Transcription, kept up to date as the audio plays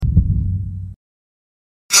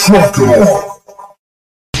Truck it up.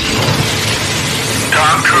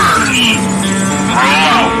 Tom Cruise, roll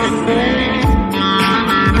out.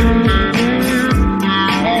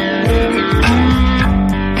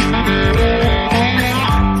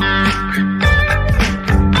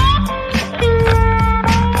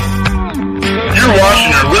 You're watching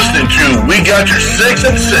or listening to We Got Your 6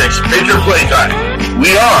 at 6 Patriot Playtime. We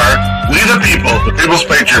the people, the People's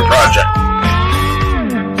Patriot Project.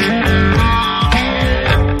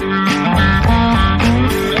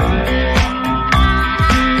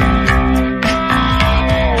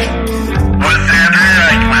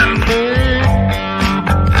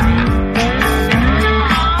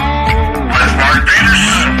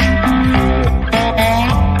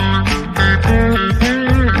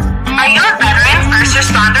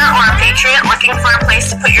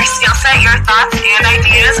 To put your skill set, your thoughts, and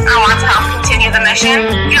ideas, or want to help continue the mission,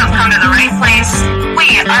 you have come to the right place.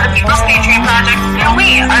 We are the People's Patriot Project, and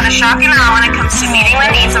we are the shock and awe when it comes to meeting the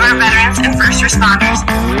needs of our veterans and first responders.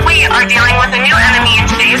 We are dealing with a new enemy in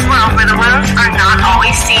today's world where the wounds are not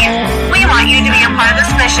always seen. We want you to be a part of this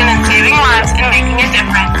mission in saving lives and making a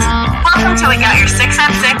difference. Welcome to We Got Your 6 at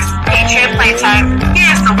 6 Patriot Playtime.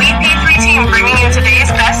 Here's the We P3 team bringing you today's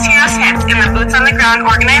best heroes hits in the boots on the ground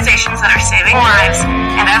organizations that are saving lives.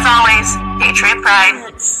 And as always, Patriot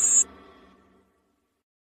Pride.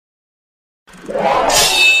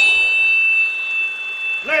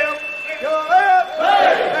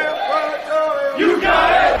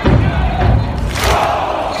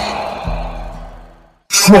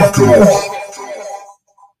 Truck it up.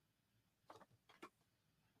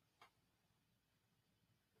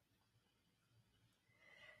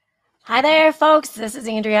 Hi there, folks. This is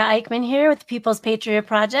Andrea Eichmann here with the People's Patriot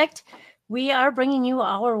Project. We are bringing you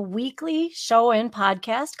our weekly show and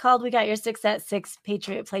podcast called We Got Your 6 at 6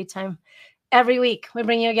 Patriot Playtime. Every week, we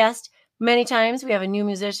bring you a guest. Many times, we have a new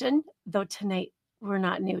musician, though tonight, we're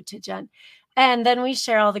not new to Jenn. And then we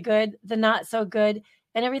share all the good, the not so good,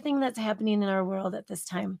 and everything that's happening in our world at this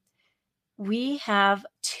time. We have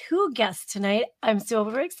two guests tonight. I'm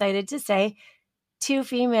super excited to say two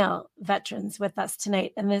female veterans with us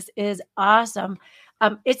tonight, and this is awesome.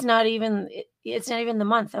 It's not even the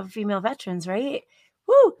month of female veterans, right?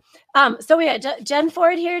 Woo! So we got Jenn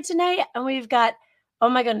Ford here tonight, and we've got, oh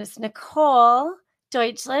my goodness, Nicole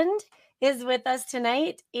Deutschland is with us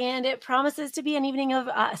tonight, and it promises to be an evening of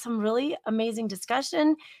some really amazing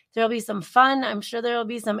discussion. There'll be some fun. I'm sure there'll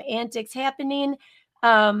be some antics happening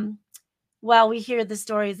while we hear the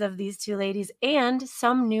stories of these two ladies and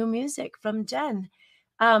some new music from Jenn.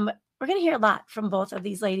 We're going to hear a lot from both of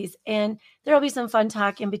these ladies, and there will be some fun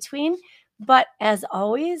talk in between. But as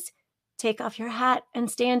always, take off your hat and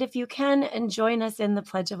stand if you can and join us in the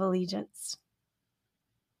Pledge of Allegiance.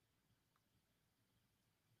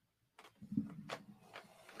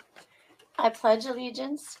 I pledge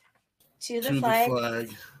allegiance to the flag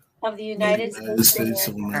of the United States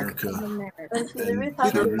of America, and to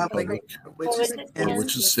the republic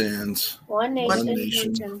which stands one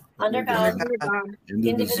nation under God,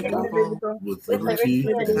 indivisible, with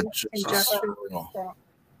liberty and justice for all.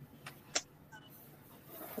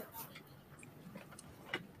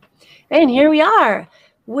 And here we are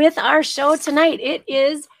with our show tonight. It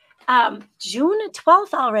is June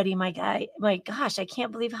 12th already, my gosh, I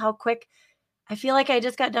can't believe how quick. I feel like I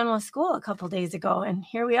just got done with school a couple days ago, and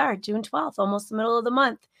here we are, June 12th, almost the middle of the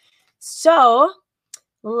month. So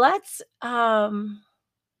let's, Peterson,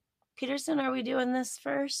 are we doing this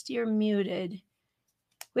first? You're muted.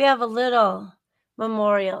 We have a little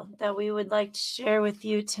memorial that we would like to share with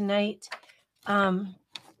you tonight.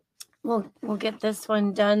 We'll get this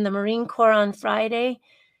one done. The Marine Corps on Friday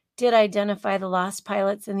did identify the lost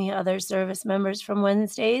pilots and the other service members from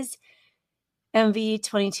Wednesday's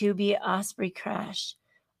MV-22B Osprey crash.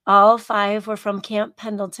 All 5 were from Camp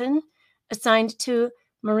Pendleton, assigned to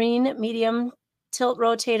Marine Medium Tilt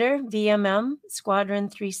Rotator, VMM, Squadron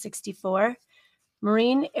 364,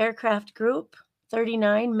 Marine Aircraft Group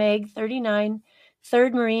 39, MAG 39,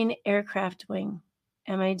 3rd Marine Aircraft Wing,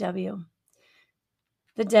 MAW.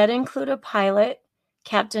 The dead include a pilot,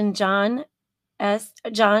 Captain John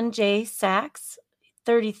J. Sachs,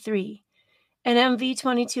 33, an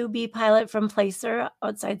MV-22B pilot from Placer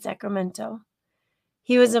outside Sacramento.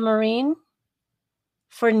 He was a Marine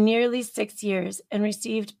for nearly 6 years and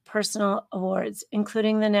received personal awards,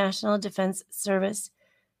 including the National Defense Service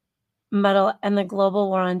Medal and the Global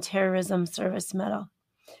War on Terrorism Service Medal.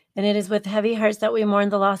 And it is with heavy hearts that we mourn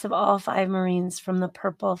the loss of all 5 Marines from the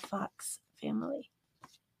Purple Fox family.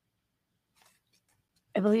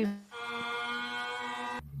 I believe.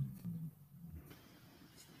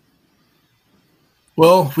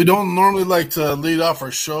 Well, we don't normally like to lead off our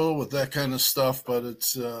show with that kind of stuff, but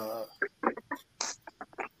it's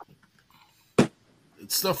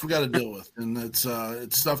stuff we got to deal with, and it's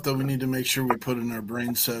stuff that we need to make sure we put in our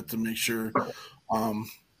brain set to make sure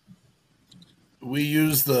we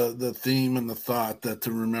use the theme and the thought that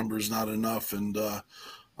to remember is not enough. And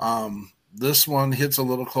this one hits a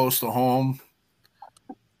little close to home.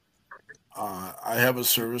 I have a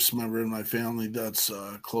service member in my family that's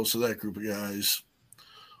close to that group of guys.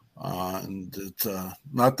 And it's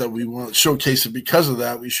not that we want to showcase it because of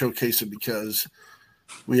that. We showcase it because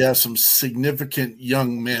we have some significant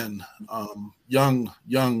young men, young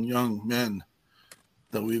men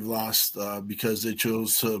that we've lost because they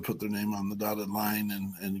chose to put their name on the dotted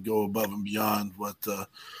line and go above and beyond what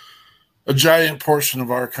a giant portion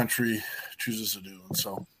of our country chooses to do. And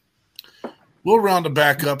so we'll round it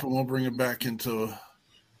back up and we'll bring it back into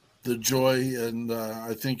the joy. And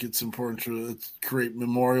I think it's important to create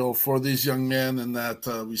memorial for these young men and that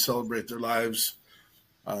we celebrate their lives.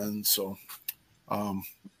 And so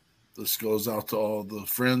this goes out to all the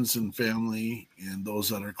friends and family and those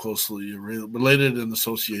that are closely related and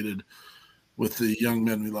associated with the young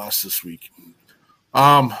men we lost this week.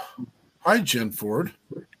 Hi, Jenn Ford.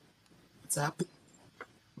 What's up?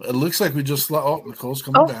 It looks like we just Nicole's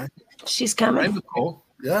coming back. She's coming. Hi, Nicole.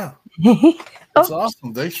 Yeah. That's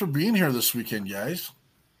awesome. Thanks for being here this weekend, guys.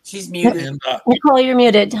 She's muted. And, Nicole, you're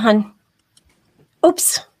muted, hon.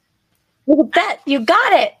 Oops. Look at that. You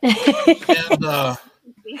got it. And,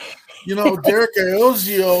 Derek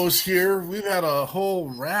Iozio's here. We've had a whole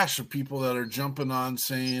rash of people that are jumping on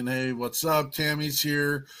saying, hey, what's up? Tammy's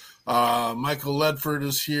here. Michael Ledford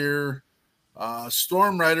is here.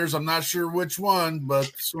 Storm Riders, I'm not sure which one, but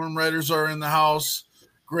Storm Riders are in the house.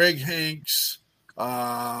 Greg Hanks.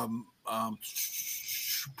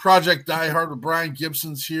 Project Die Hard with Brian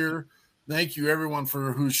Gibson's here. Thank you, everyone,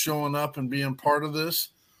 for who's showing up and being part of this.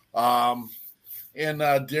 And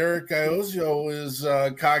Derek Iozio is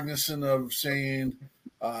cognizant of saying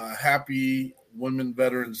happy Women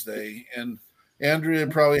Veterans Day. And Andrea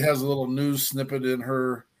probably has a little news snippet in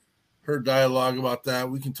her dialogue about that.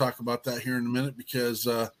 We can talk about that here in a minute because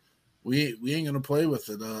we ain't going to play with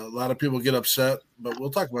it. A lot of people get upset, but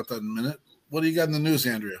we'll talk about that in a minute. What do you got in the news,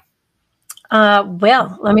 Andrea?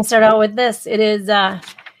 Well, let me start out with this. It is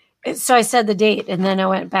so I said the date and then I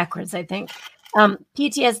went backwards, I think.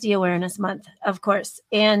 PTSD Awareness Month, of course.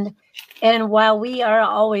 And while we are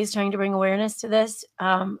always trying to bring awareness to this,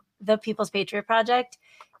 the People's Patriot Project,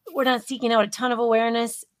 we're not seeking out a ton of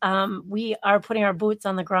awareness. We are putting our boots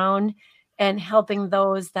on the ground and helping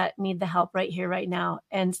those that need the help right here, right now.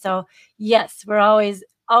 And so, yes, we're always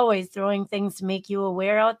throwing things to make you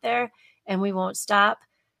aware out there, and we won't stop.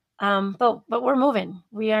 But we're moving.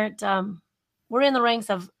 We aren't. We're in the ranks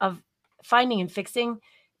of finding and fixing,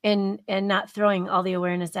 and not throwing all the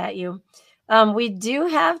awareness at you. We do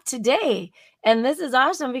have today, and this is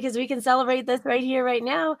awesome because we can celebrate this right here, right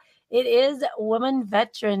now. It is Women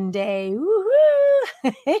Veteran Day.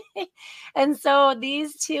 Woohoo! And so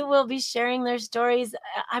these two will be sharing their stories.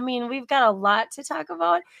 I mean, we've got a lot to talk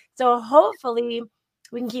about. So hopefully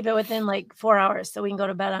we can keep it within like 4 hours so we can go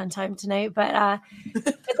to bed on time tonight. But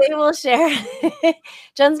they will share.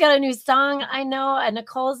 Jen's got a new song, I know. And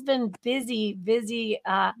Nicole's been busy.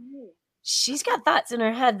 She's got thoughts in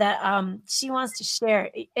her head that she wants to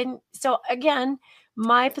share. And so again,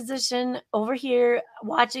 my position over here,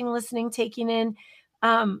 watching, listening, taking in,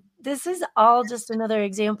 this is all just another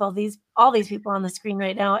example. All these people on the screen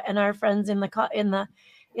right now, and our friends in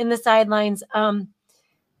the sidelines,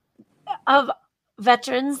 of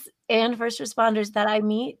veterans and first responders that I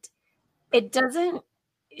meet. It doesn't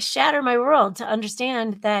shatter my world to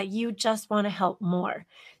understand that you just want to help more.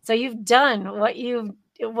 So you've done what you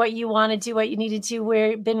wanted to, what you needed to,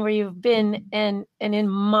 where you've been, and in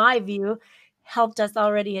my view, helped us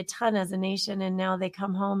already a ton as a nation. And now they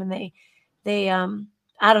come home and they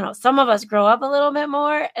I don't know, some of us grow up a little bit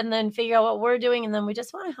more and then figure out what we're doing, and then we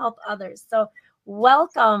just want to help others. So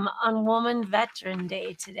welcome on Women Veteran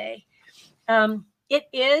Day today. It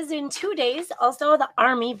is in 2 days also the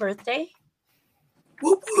Army birthday.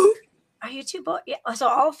 Whoop, whoop. Are you two boys? Yeah, so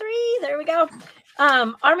all three, there we go.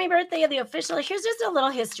 Army birthday, the official, here's just a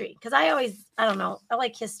little history, because I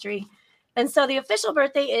like history. And so the official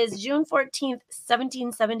birthday is June 14th,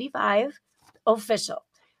 1775, official.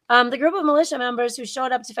 The group of militia members who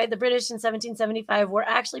showed up to fight the British in 1775 were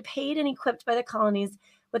actually paid and equipped by the colonies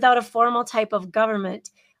without a formal type of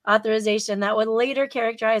government authorization that would later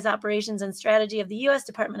characterize operations and strategy of the U.S.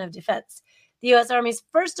 Department of Defense. The U.S. Army's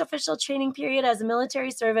first official training period as a military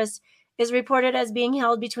service is reported as being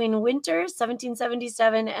held between winter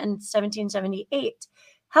 1777 and 1778,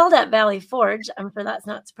 held at Valley Forge. I'm sure that's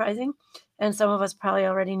not surprising. And some of us probably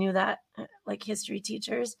already knew that, like history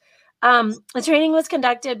teachers. The training was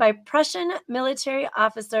conducted by Prussian military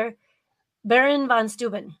officer Baron von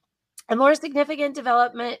Steuben. A more significant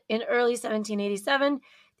development in early 1787,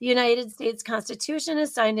 the United States Constitution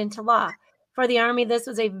is signed into law. For the Army, this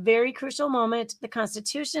was a very crucial moment. The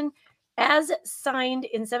Constitution, as signed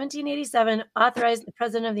in 1787, authorized the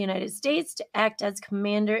President of the United States to act as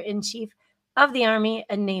Commander-in-Chief of the Army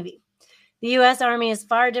and Navy. The U.S. Army is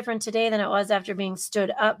far different today than it was after being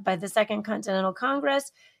stood up by the Second Continental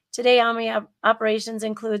Congress. Today, Army operations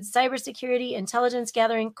include cybersecurity, intelligence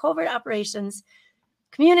gathering, covert operations,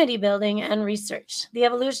 community building, and research. The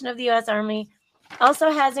evolution of the U.S. Army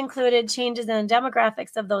also has included changes in the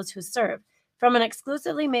demographics of those who serve, from an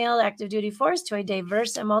exclusively male active duty force to a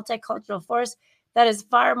diverse and multicultural force that is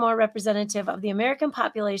far more representative of the American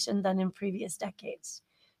population than in previous decades.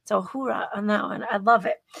 So hoorah on that one. I love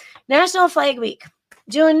it. National Flag Week,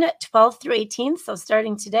 June 12th through 18th, so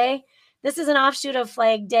starting today. This is an offshoot of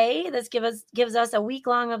Flag Day. This gives us a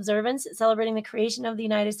week-long observance celebrating the creation of the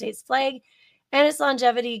United States flag, and its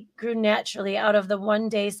longevity grew naturally out of the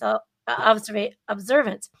one-day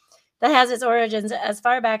observance that has its origins as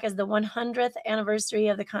far back as the 100th anniversary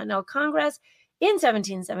of the Continental Congress in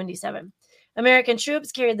 1777. American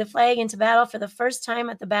troops carried the flag into battle for the first time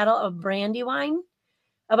at the Battle of Brandywine,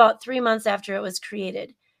 about 3 months after it was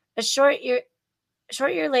created. A short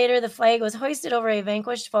year later, the flag was hoisted over a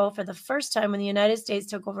vanquished foe for the first time when the United States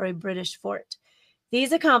took over a British fort.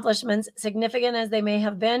 These accomplishments, significant as they may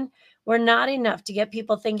have been, were not enough to get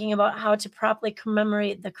people thinking about how to properly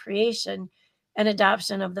commemorate the creation and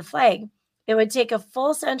adoption of the flag. It would take a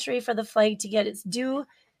full century for the flag to get its due.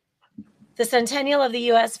 The centennial of the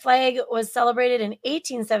U.S. flag was celebrated in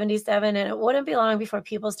 1877, and it wouldn't be long before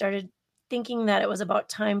people started thinking that it was about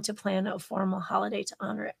time to plan a formal holiday to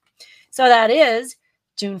honor it. So that is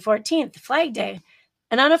June 14th, Flag Day.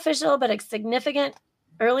 An unofficial but a significant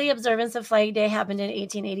early observance of Flag Day happened in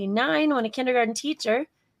 1889 when a kindergarten teacher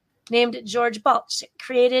named George Balch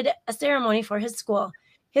created a ceremony for his school.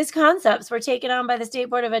 His concepts were taken on by the State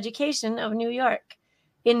Board of Education of New York.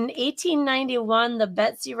 In 1891, the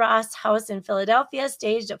Betsy Ross House in Philadelphia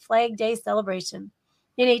staged a Flag Day celebration.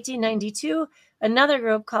 In 1892, another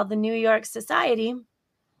group called the New York Society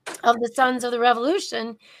of the Sons of the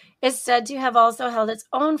Revolution is said to have also held its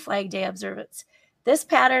own Flag Day observance. This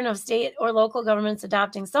pattern of state or local governments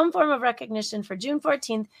adopting some form of recognition for June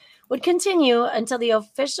 14th would continue until the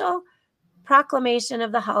official proclamation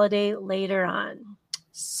of the holiday later on.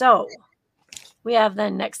 So we have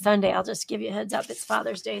then next Sunday. I'll just give you a heads up. It's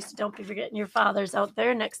Father's Day, so don't be forgetting your fathers out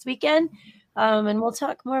there next weekend. And we'll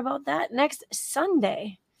talk more about that next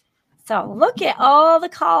Sunday. So look at all the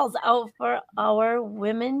calls out for our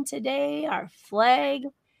women today, our flag.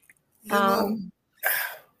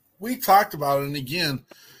 We talked about it, and again,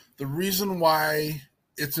 the reason why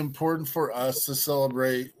it's important for us to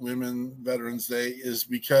celebrate Women Veterans Day is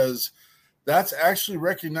because that's actually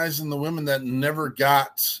recognizing the women that never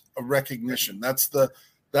got a recognition. That's the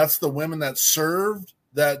women that served,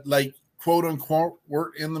 that like quote unquote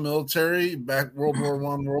were in the military back World War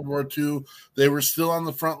I, World War II. They were still on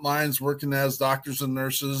the front lines working as doctors and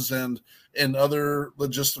nurses and other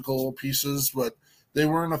logistical pieces, but they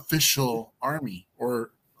were an official army,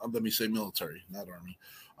 or let me say military, not army.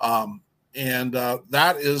 And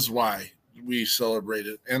that is why we celebrate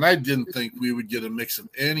it. And I didn't think we would get a mix of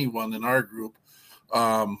anyone in our group.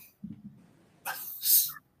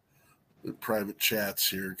 Private chats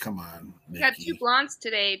here. Come on, Nikki. We got 2 blondes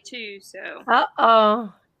today too, so.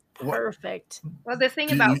 Uh-oh. Perfect. Well, the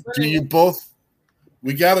thing about do you both?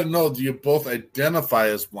 We got to know. Do you both identify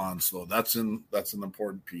as blondes? Though that's an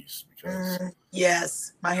important piece because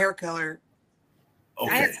yes, my hair color.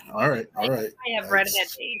 Okay, all right. I have redhead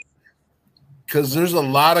days. Because there's a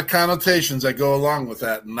lot of connotations that go along with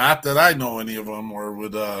that. Not that I know any of them or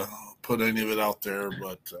would put any of it out there,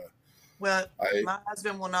 but well, my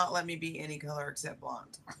husband will not let me be any color except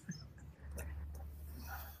blonde.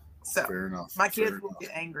 So fair enough. My kids will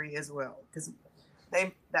get angry as well because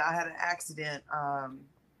I had an accident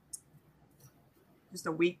just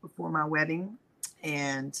a week before my wedding,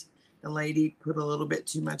 and the lady put a little bit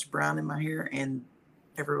too much brown in my hair, and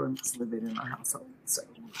everyone was living in our household, so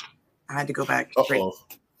I had to go back.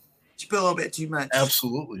 She put a little bit too much.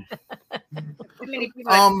 Absolutely. Too many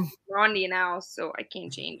people like Rondi now, so I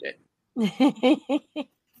can't change it.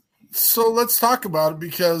 So let's talk about it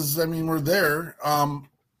because I mean we're there.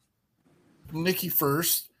 Nikki,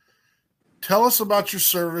 first, tell us about your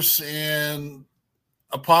service and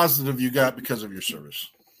a positive you got because of your service?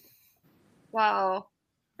 Well,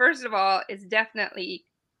 first of all, it's definitely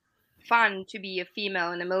fun to be a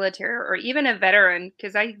female in the military or even a veteran,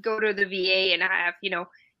 because I go to the VA and I have,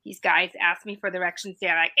 these guys ask me for directions.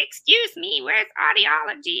 They're like, excuse me, where's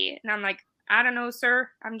audiology? And I'm like, I don't know, sir.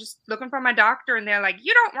 I'm just looking for my doctor. And they're like,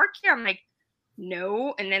 you don't work here. I'm like,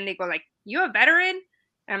 no. And then they go like, you a veteran?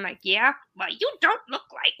 And I'm like, yeah. Well, you don't look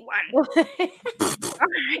like one. All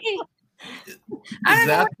right. Is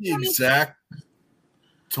that the exact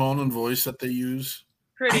tone and voice that they use?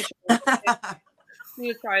 Pretty sure. He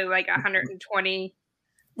was probably like 120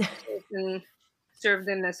 and served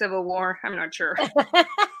in the Civil War. I'm not sure.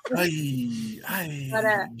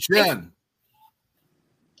 Jen.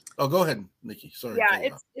 Oh, go ahead, Nikki. Sorry. Yeah,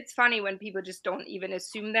 it's funny when people just don't even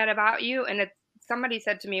assume that about you. And somebody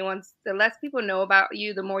said to me once, the less people know about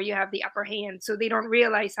you, the more you have the upper hand. So they don't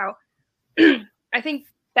realize how, I think,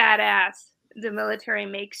 badass the military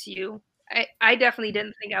makes you. I definitely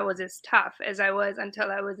didn't think I was as tough as I was until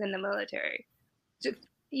I was in the military. Just,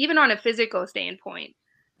 even on a physical standpoint,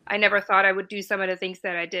 I never thought I would do some of the things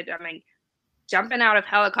that I did. I mean, jumping out of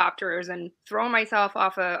helicopters and throwing myself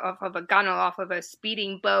off of a gunnel, off of a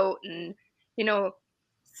speeding boat, and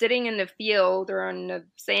sitting in the field or on the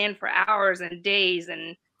sand for hours and days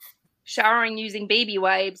and showering using baby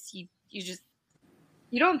wipes. You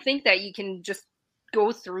don't think that you can just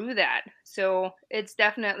go through that. So it's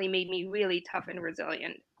definitely made me really tough and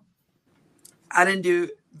resilient. I didn't do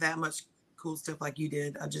that much cool stuff like you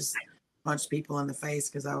did. I just punched people in the face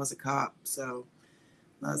because I was a cop. So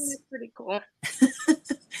that's pretty cool.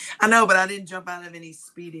 I know, but I didn't jump out of any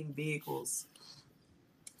speeding vehicles.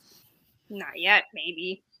 Not yet,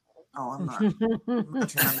 maybe. Oh, I'm not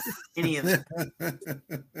trying to any of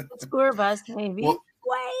that. Score bus, maybe. Well,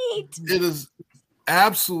 wait. It is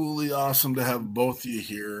absolutely awesome to have both of you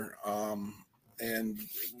here. And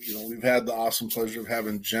we've had the awesome pleasure of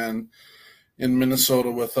having Jenn in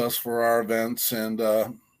Minnesota with us for our events, and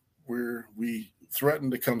we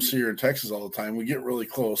threaten to come see her in Texas all the time. We get really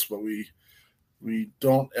close, but we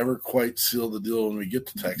don't ever quite seal the deal when we get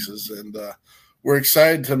to Texas. And we're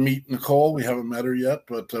excited to meet Nicole. We haven't met her yet,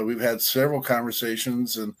 but we've had several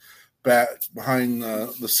conversations and behind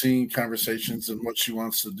the scene conversations and what she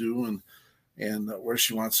wants to do and where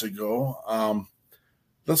she wants to go.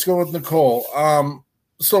 Let's go with Nicole.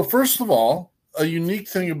 So first of all, a unique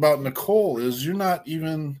thing about Nicole is you're not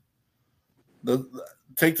even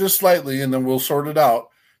take this lightly and then we'll sort it out.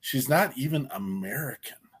 She's not even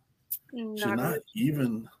American. She's not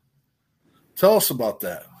even. Tell us about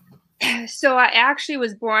that. So I actually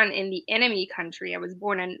was born in the enemy country. I was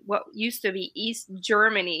born in what used to be East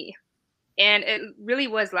Germany. And it really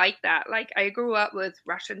was like that. Like, I grew up with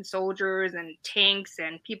Russian soldiers and tanks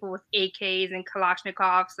and people with AKs and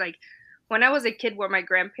Kalashnikovs. Like, when I was a kid where my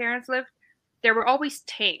grandparents lived, there were always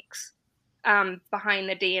tanks behind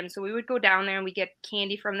the dam. So we would go down there and we get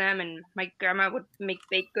candy from them. And my grandma would make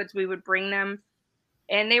baked goods. We would bring them.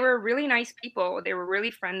 And they were really nice people. They were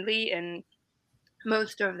really friendly, and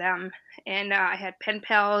most of them. And I had pen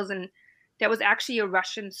pals. And there was actually a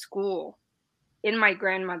Russian school in my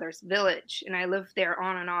grandmother's village, and I lived there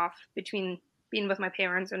on and off between being with my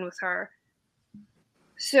parents and with her.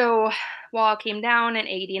 So wall came down in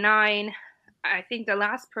 89. I think the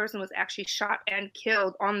last person was actually shot and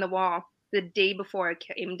killed on the wall the day before it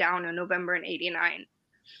came down in November in 89.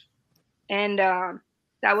 And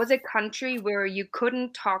that was a country where you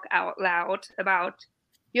couldn't talk out loud about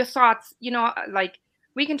your thoughts. Like,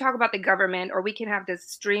 we can talk about the government, or we can have this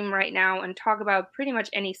stream right now and talk about pretty much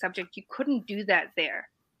any subject. You couldn't do that there.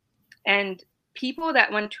 And people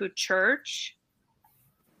that went to church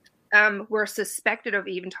were suspected of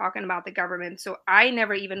even talking about the government. So I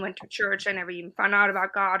never even went to church. I never even found out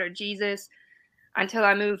about God or Jesus until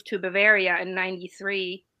I moved to Bavaria in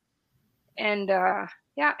 93. And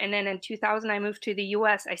and then in 2000, I moved to the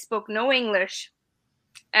US. I spoke no English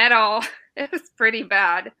at all. It was pretty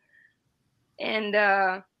bad. And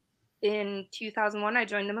in 2001, I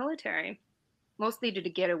joined the military, mostly to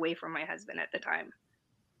get away from my husband at the time.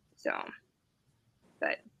 So,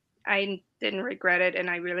 but I didn't regret it,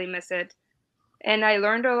 and I really miss it. And I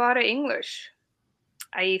learned a lot of English.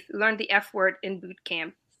 I learned the F word in boot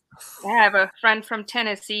camp. I have a friend from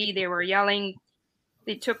Tennessee. They were yelling.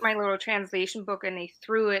 They took my little translation book and they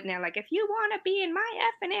threw it. And they're like, if you want to be in my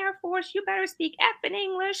effing Air Force, you better speak effing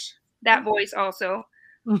English. That voice also.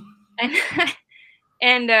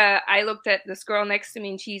 And I looked at this girl next to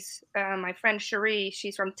me, and she's my friend Cherie.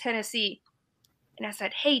 She's from Tennessee. And I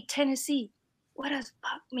said, hey, Tennessee, what does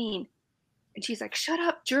fuck mean? And she's like, shut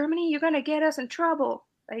up, Germany. You're going to get us in trouble.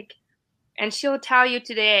 And she'll tell you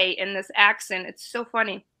today in this accent, it's so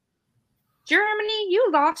funny. Germany, you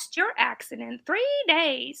lost your accent in 3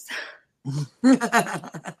 days.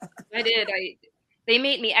 I did. They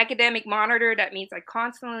made me academic monitor. That means I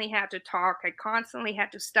constantly had to talk. I constantly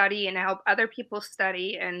had to study and help other people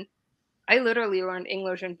study. And I literally learned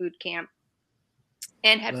English in boot camp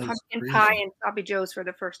and had pumpkin pie and sloppy joes for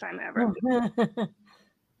the first time ever.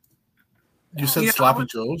 You said sloppy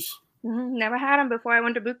joes? Never had them before I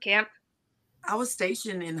went to boot camp. I was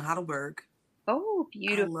stationed in Heidelberg. Oh,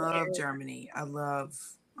 beautiful. I love Germany.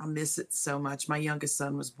 I miss it so much. My youngest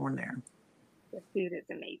son was born there. The food is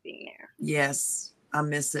amazing there. Yes, I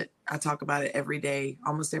miss it. I talk about it every day.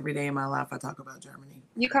 Almost every day in my life, I talk about Germany.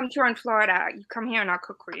 You come tour in Florida. You come here and I'll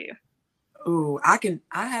cook for you. Ooh, I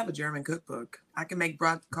have a German cookbook. I can make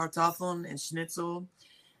Bratkartoffeln and Schnitzel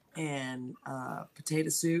and potato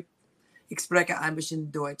soup. Ich spreche ein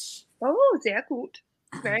bisschen Deutsch. Oh, sehr gut.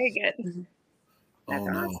 Very good. That's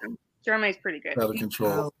awesome. Germany's pretty good. Out of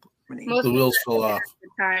control. Most the wheels fell off.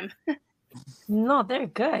 Time. No, they're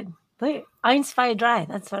good. Eins, zwei, drei.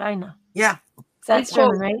 That's what I know. Yeah. That's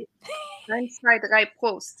German, right? Eins, zwei, drei,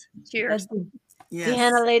 Prost. Cheers. Yes. Die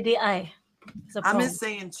Hände, die Ei. I miss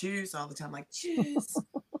saying choose all the time. Like, choose.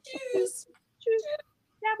 Choose. Choose.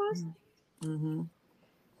 Servus. Mm-hmm.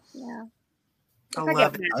 Yeah. I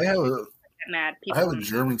love it. I have a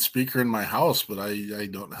German speaker in my house, but I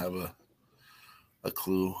don't have a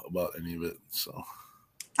clue about any of it. So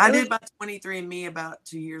I did about 23andMe about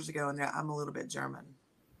 2 years ago, and I'm a little bit German.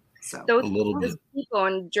 So a little bit. People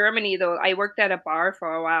in Germany, though, I worked at a bar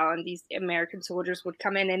for a while, and these American soldiers would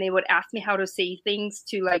come in and they would ask me how to say things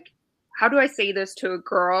to, like, how do I say this to a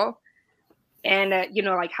girl? And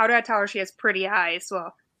like, how do I tell her she has pretty eyes?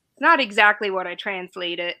 Well, it's not exactly what I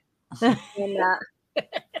translated. And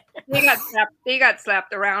they got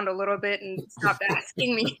slapped around a little bit and stopped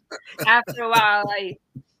asking me. After a while, they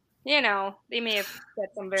may have said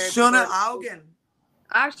some very schöne Augen.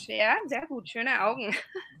 Ach, ja, sehr gut, schöne Augen.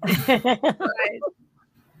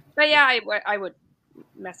 But yeah, I would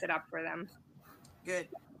mess it up for them. Good.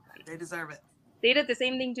 They deserve it. They did the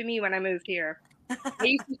same thing to me when I moved here. I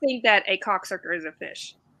used to think that a cocksucker is a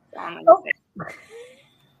fish. If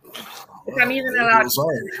I'm even allowed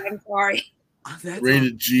to, I'm sorry.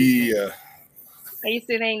 Rated G. I used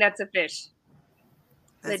to think that's a fish.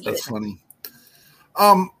 That's funny.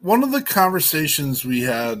 One of the conversations we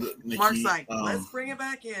had, Nikki, Mark's like, let's bring it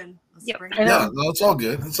back in. No, it's all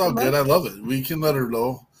good. It's all good. I love it. We can let her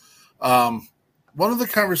know. One of the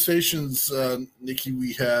conversations, Nikki,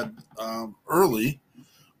 we had early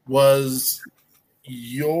was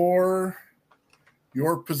your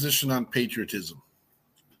position on patriotism.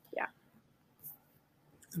 Yeah.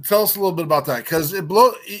 Tell us a little bit about that, because it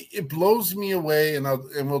blows me away, and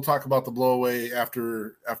we'll talk about the blow away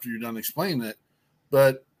after you're done explaining it.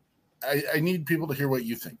 But I need people to hear what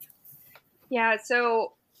you think. Yeah,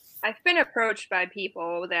 so I've been approached by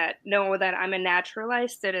people that know that I'm a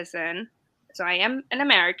naturalized citizen. So I am an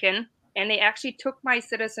American, and they actually took my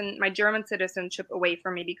German citizenship away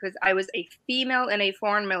from me because I was a female in a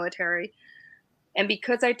foreign military. And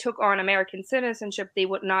because I took on American citizenship, they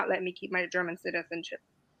would not let me keep my German citizenship.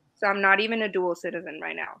 So I'm not even a dual citizen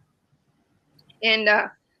right now. And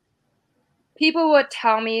people would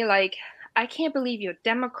tell me, like, I can't believe you're a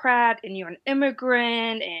Democrat and you're an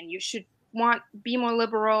immigrant and you should be more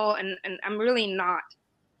liberal. And I'm really not.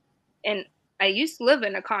 And I used to live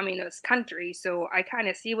in a communist country, so I kind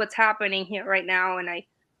of see what's happening here right now. And I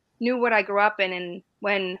knew what I grew up in. And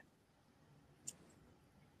when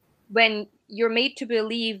you're made to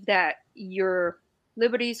believe that your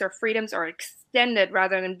liberties or freedoms are extended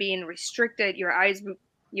rather than being restricted, your eyes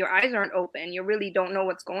aren't open. You really don't know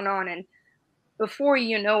what's going on. And before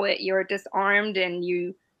you know it, you're disarmed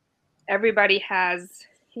and everybody has,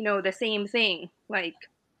 the same thing. Like,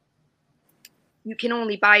 you can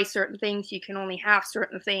only buy certain things. You can only have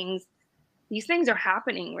certain things. These things are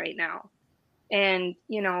happening right now. And,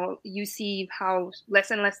 you see how less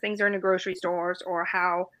and less things are in the grocery stores, or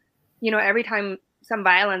how, every time some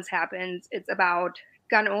violence happens, it's about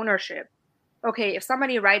gun ownership. Okay, if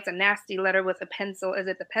somebody writes a nasty letter with a pencil, is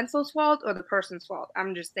it the pencil's fault or the person's fault?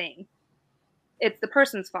 I'm just saying. It's the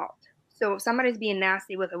person's fault. So if somebody's being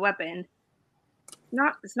nasty with a weapon,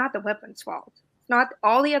 it's not the weapon's fault. It's not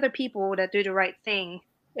all the other people that do the right thing.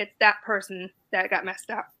 It's that person that got messed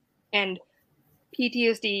up. And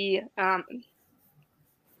PTSD,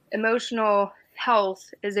 emotional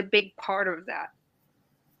health is a big part of that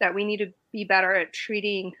we need to be better at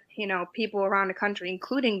treating, people around the country,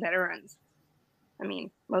 including veterans. I mean,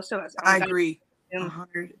 most of us. I agree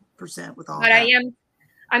 100% with all but that.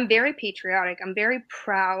 I'm very patriotic. I'm very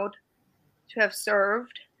proud to have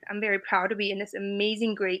served. I'm very proud to be in this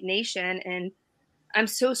amazing, great nation. And I'm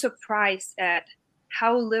so surprised at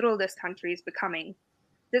how little this country is becoming.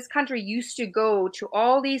 This country used to go to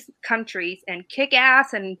all these countries and kick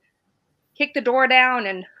ass and kick the door down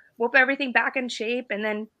and whoop everything back in shape and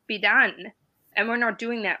then be done. And we're not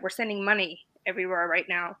doing that. We're sending money everywhere right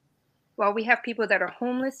now. While we have people that are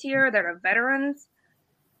homeless here, that are veterans,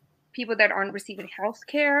 people that aren't receiving health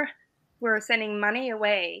care, we're sending money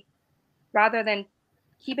away rather than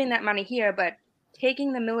keeping that money here, but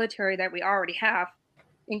taking the military that we already have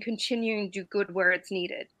and continuing to do good where it's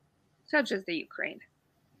needed, such as the Ukraine.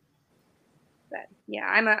 But yeah,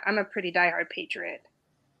 I'm a pretty diehard patriot.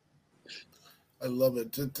 I love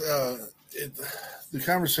it. The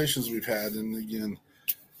conversations we've had, and again,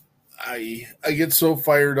 I get so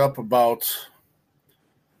fired up about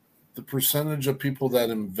the percentage of people that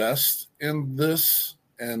invest in this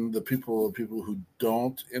and the people who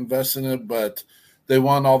don't invest in it, but they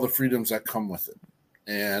want all the freedoms that come with it.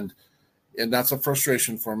 And that's a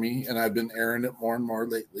frustration for me. And I've been airing it more and more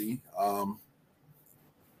lately.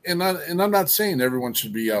 And I'm not saying everyone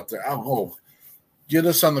should be out there. Oh, get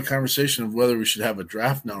us on the conversation of whether we should have a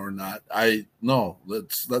draft now or not.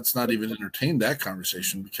 Let's not even entertain that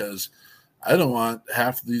conversation, because I don't want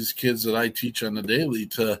half of these kids that I teach on the daily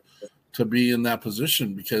to be in that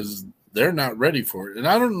position, because they're not ready for it. And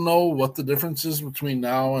I don't know what the difference is between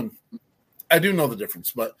now and I do know the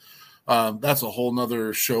difference, but that's a whole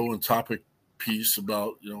nother show and topic piece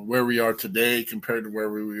about, where we are today compared to where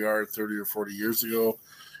we are 30 or 40 years ago.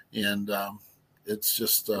 And it's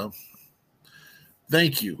just,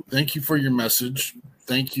 thank you. Thank you for your message.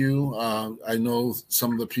 Thank you. I know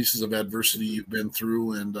some of the pieces of adversity you've been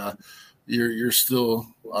through, and you're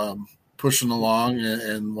still pushing along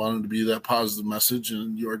and wanting to be that positive message,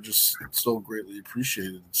 and you are just so greatly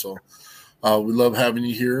appreciated. So we love having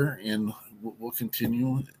you here, and we'll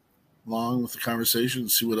continue along with the conversation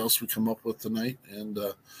and see what else we come up with tonight. And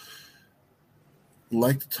I'd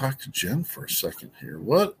like to talk to Jenn for a second here.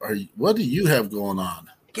 What do you have going on?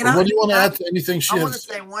 What do you want to add to anything she has? I want to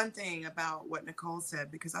say one thing about what Nicole said,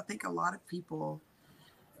 because I think a lot of people,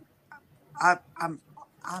 I'm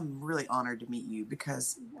really honored to meet you,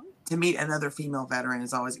 because to meet another female veteran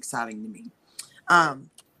is always exciting to me.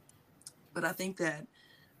 But I think that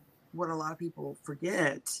what a lot of people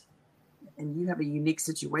forget, and you have a unique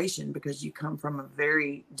situation because you come from a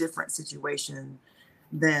very different situation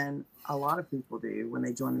than a lot of people do when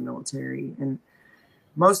they join the military. And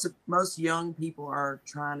most young people are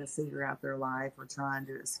trying to figure out their life, or trying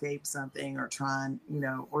to escape something, or trying,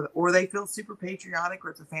 or they feel super patriotic,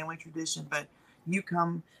 or it's a family tradition. But you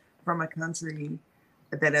come from a country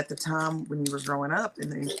that at the time when you were growing up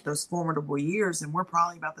in those formidable years, and we're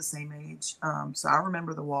probably about the same age. So I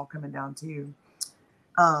remember the wall coming down too,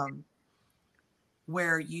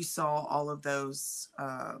 where you saw all of those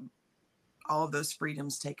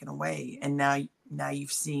freedoms taken away. And now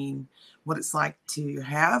you've seen what it's like to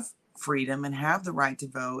have freedom and have the right to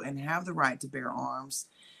vote and have the right to bear arms.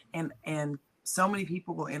 And so many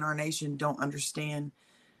people in our nation don't understand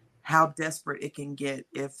how desperate it can get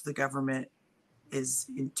if the government is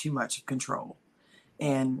in too much control.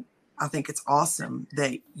 And I think it's awesome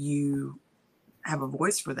that you have a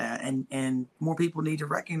voice for that. And more people need to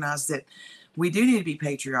recognize that we do need to be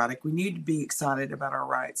patriotic. We need to be excited about our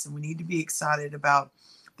rights, and we need to be excited about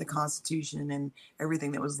the Constitution and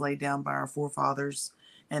everything that was laid down by our forefathers,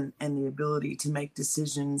 and the ability to make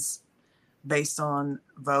decisions based on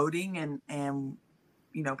voting and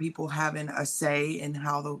people having a say in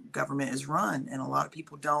how the government is run. And a lot of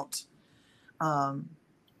people don't.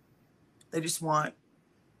 They just want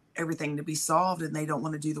everything to be solved, and they don't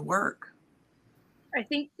want to do the work. I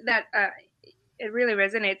think that it really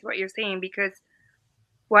resonates what you're saying, because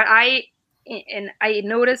I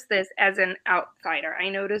noticed this as an outsider. I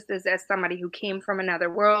noticed this as somebody who came from another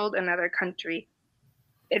world, another country.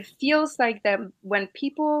 It feels like that when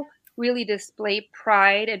people really display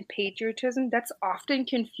pride and patriotism, that's often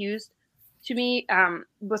confused to me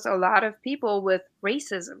with a lot of people with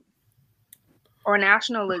racism or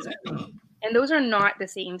nationalism. And those are not the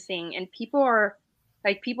same thing. And people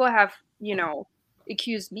have,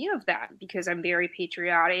 accused me of that because I'm very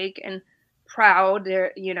patriotic and proud.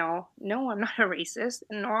 No, I'm not a racist,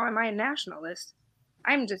 and nor am I a nationalist.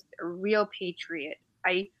 I'm just a real patriot.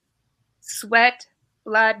 I sweat,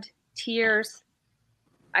 blood, tears.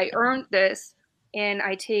 I earned this, and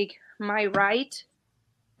I take my right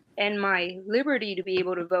and my liberty to be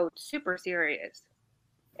able to vote super serious.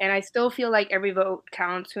 And I still feel like every vote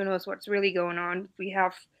counts. Who knows what's really going on?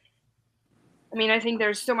 I think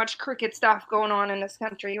there's so much crooked stuff going on in this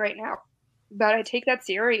country right now. But I take that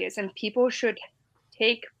serious, and people should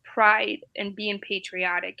take pride in being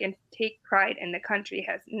patriotic and take pride in the country.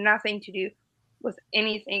 It has nothing to do with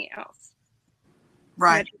anything else.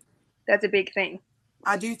 Right. That's a big thing.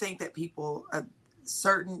 I do think that people,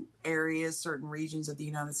 certain areas, certain regions of the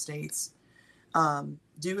United States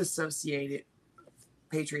do associate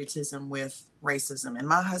patriotism with racism. And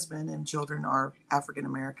my husband and children are African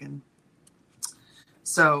American.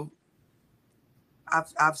 So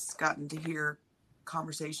I've gotten to hear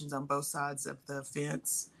conversations on both sides of the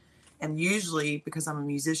fence. And usually, because I'm a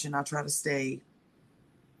musician, I try to stay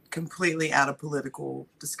completely out of political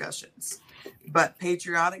discussions. But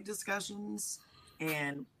patriotic discussions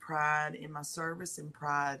and pride in my service and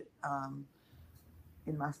pride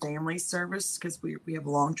in my family's service, because we have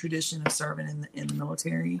a long tradition of serving in the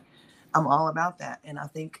military, I'm all about that. And I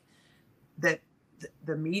think that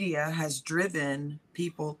the media has driven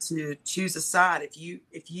people to choose a side.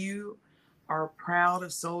 If you are proud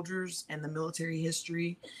of soldiers and the military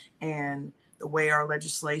history and the way our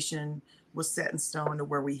legislation was set in stone to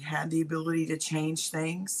where we had the ability to change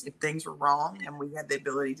things if things were wrong, and we had the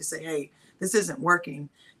ability to say, hey, this isn't working,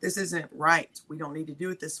 this isn't right, we don't need to do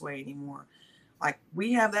it this way anymore. Like,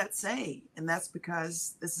 we have that say, and that's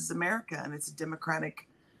because this is America and it's a democratic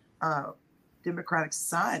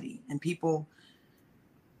society, and people,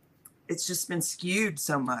 it's just been skewed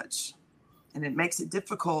so much, and it makes it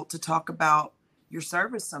difficult to talk about your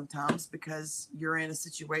service sometimes because you're in a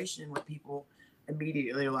situation where people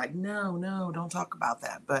immediately are like, no, don't talk about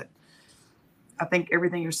that. But I think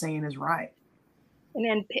everything you're saying is right.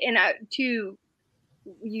 And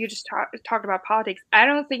you just talked about politics. I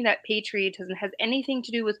don't think that patriotism has anything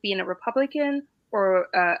to do with being a Republican or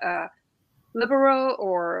a liberal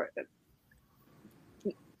or,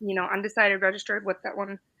 undecided registered. What's that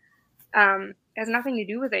one? It has nothing to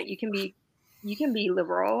do with it. You can be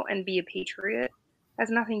liberal and be a patriot. It has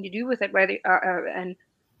nothing to do with it,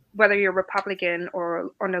 whether you're Republican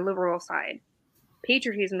or on the liberal side.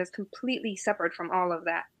 Patriotism is completely separate from all of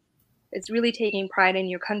that. It's really taking pride in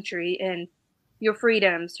your country and your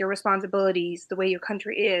freedoms, your responsibilities, the way your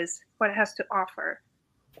country is, what it has to offer.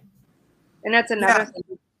 And that's another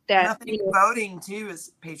thing that, I think voting too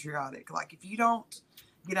is patriotic. Like, if you don't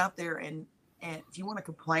get out there and if you want to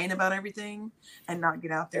complain about everything and not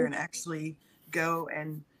get out there and actually go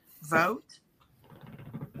and vote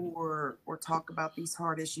or talk about these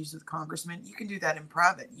hard issues with congressmen, you can do that in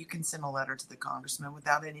private. You can send a letter to the congressman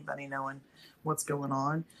without anybody knowing what's going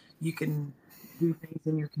on. You can do things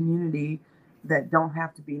in your community that don't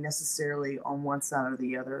have to be necessarily on one side or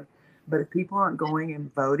the other. But if people aren't going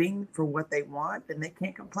and voting for what they want, then they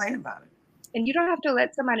can't complain about it. And you don't have to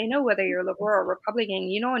let somebody know whether you're liberal or Republican.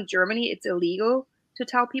 In Germany, it's illegal to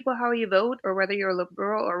tell people how you vote or whether you're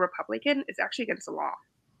liberal or Republican. It's actually against the law.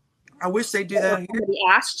 I wish they do that here. Somebody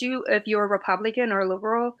asked you if you're Republican or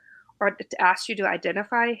liberal, or asked you to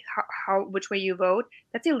identify which way you vote,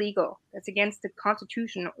 that's illegal. That's against the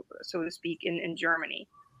Constitution, so to speak, in Germany.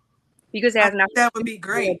 Because it has nothing. That would be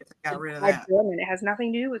great if they got rid of that. It has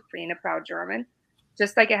nothing to do with being a proud German.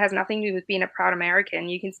 Just like it has nothing to do with being a proud American.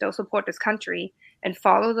 You can still support this country and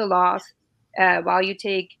follow the laws while you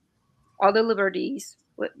take all the liberties,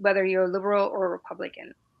 whether you're liberal or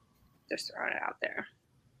Republican. Just throwing it out there.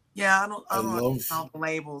 Yeah, I don't understand the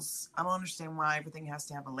labels. I don't understand why everything has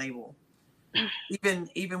to have a label.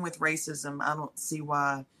 Even with racism, I don't see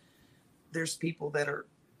why there's people that are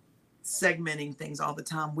segmenting things all the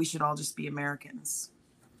time. We should all just be Americans.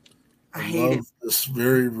 I hate it. This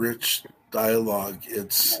very rich dialogue.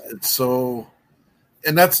 It's so,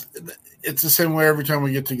 and it's the same way every time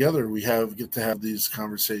we get together. We get to have these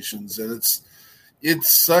conversations, and it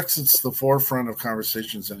sucks. It's the forefront of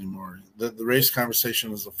conversations anymore. The race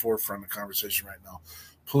conversation is the forefront of conversation right now.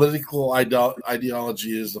 Political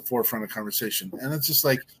ideology is the forefront of conversation. And it's just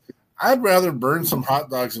like, I'd rather burn some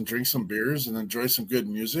hot dogs and drink some beers and enjoy some good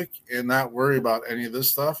music and not worry about any of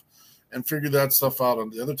this stuff and figure that stuff out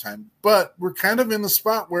on the other time. But we're kind of in the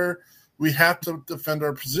spot where we have to defend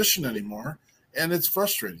our position anymore. And it's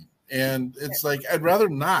frustrating. And it's like, I'd rather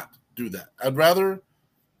not do that. I'd rather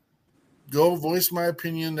go voice my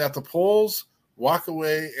opinion at the polls, walk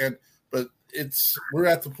away, but we're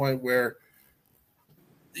at the point where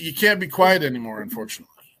you can't be quiet anymore, unfortunately.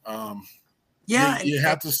 You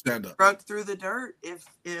have to stand up. Rug through the dirt. If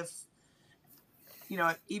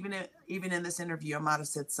even in this interview, I might have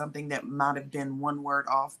said something that might have been one word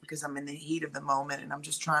off because I'm in the heat of the moment and I'm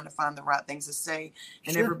just trying to find the right things to say.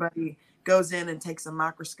 And everybody goes in and takes a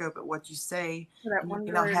microscope at what you say. You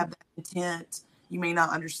may not have that intent. You may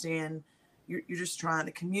not understand you're just trying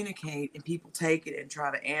to communicate, and people take it and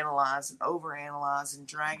try to analyze and overanalyze and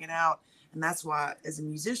drag it out. And that's why, as a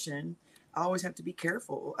musician, I always have to be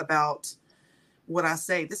careful about what I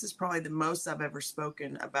say. This is probably the most I've ever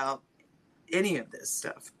spoken about any of this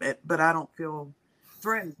stuff, but I don't feel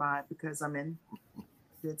threatened by it because I'm in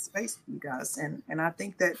good space with you guys. And I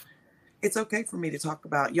think that it's okay for me to talk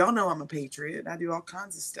about, y'all know I'm a patriot. I do all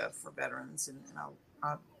kinds of stuff for veterans. And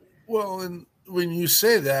well, and when you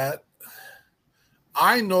say that,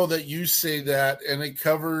 I know that you say that, and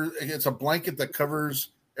it's a blanket that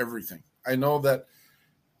covers everything. I know that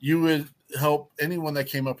you would help anyone that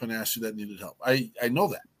came up and asked you that needed help. I know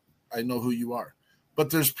that. I know who you are. But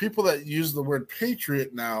there's people that use the word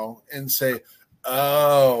patriot now and say,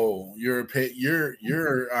 "Oh, you're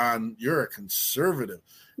a conservative."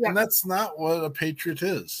 Yeah. And that's not what a patriot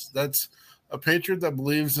is. That's a patriot that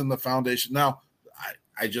believes in the foundation. Now,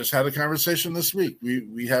 I just had a conversation this week.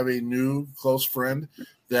 We have a new close friend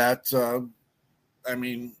that,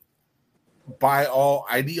 by all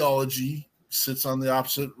ideology, sits on the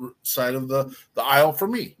opposite side of the aisle for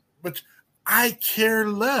me. But I care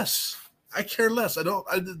less. I pick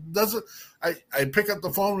up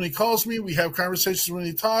the phone when he calls me. We have conversations when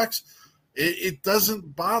he talks. It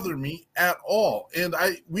doesn't bother me at all. And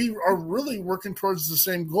we are really working towards the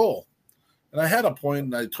same goal. And I had a point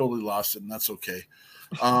and I totally lost it, and that's okay.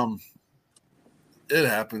 It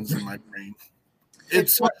happens in my brain.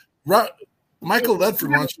 It's Michael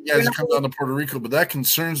Ledford wants you guys to come down to Puerto Rico, but that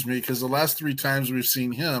concerns me because the last 3 times we've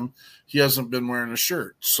seen him, he hasn't been wearing a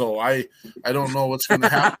shirt. So I don't know what's going to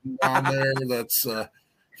happen down there. That's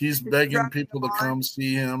he's begging people to come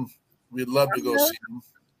see him. We'd love to go see him.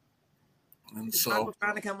 And is Michael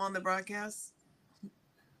trying to come on the broadcast?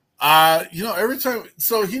 Every time,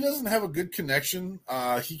 so he doesn't have a good connection.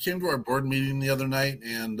 He came to our board meeting the other night,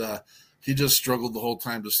 and he just struggled the whole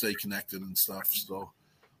time to stay connected and stuff. So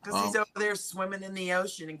because he's over there swimming in the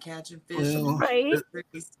ocean and catching fish. Right.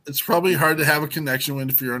 It's probably hard to have a connection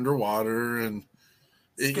if you're underwater and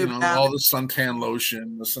all the suntan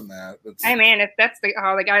lotion, this and that. Hey man, if that's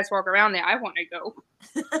how the guys walk around there, I want to go.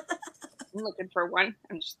 I'm looking for one.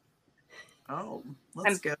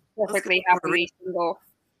 Let's go. Perfectly happily single.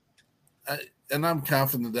 And I'm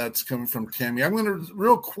confident that's coming from Tammy. I'm going to,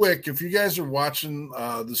 real quick, if you guys are watching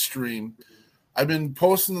the stream, I've been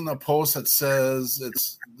posting a post that says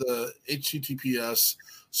it's the HTTPS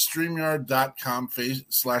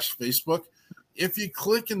StreamYard.com/Facebook. If you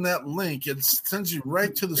click in that link, it sends you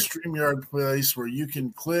right to the StreamYard place where you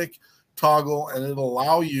can click, toggle, and it'll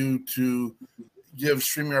allow you to give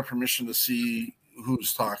StreamYard permission to see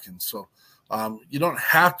who's talking. So you don't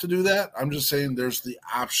have to do that. I'm just saying there's the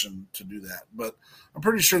option to do that. But I'm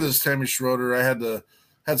pretty sure this is Tammy Schroeder. I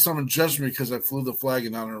had someone judge me because I flew the flag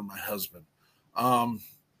in honor of my husband.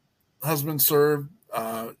 Husband served.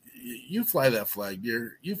 You fly that flag,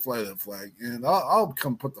 dear. You fly that flag, and I'll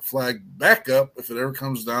come put the flag back up if it ever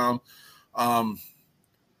comes down.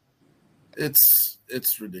 It's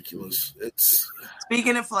ridiculous.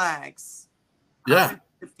 Speaking of flags, yeah.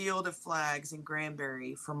 The Field of Flags in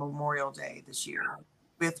Granbury for Memorial Day this year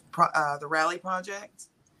with the Rally Project.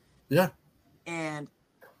 Yeah. And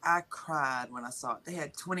I cried when I saw it. They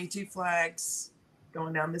had 22 flags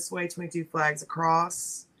going down this way, 22 flags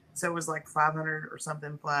across. So it was like 500 or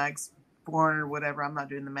something flags, 400, whatever. I'm not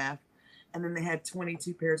doing the math. And then they had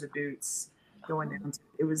 22 pairs of boots going down.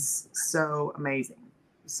 It was so amazing.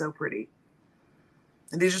 It was so pretty.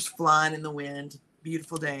 And they're just flying in the wind.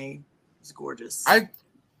 Beautiful day. It was gorgeous. And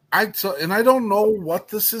I don't know what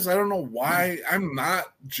this is. I don't know why. I'm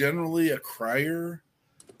not generally a crier,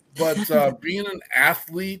 but being an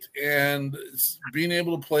athlete and being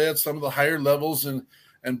able to play at some of the higher levels and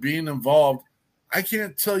being involved, I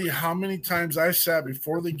can't tell you how many times I sat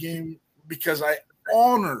before the game because I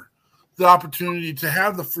honor the opportunity to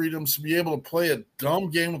have the freedoms to be able to play a dumb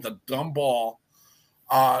game with a dumb ball.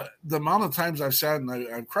 The amount of times I've sat and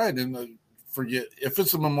I've cried, and I forget if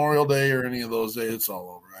it's a Memorial Day or any of those days, it's all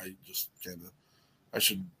over. I just I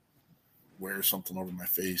should wear something over my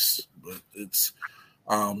face, but it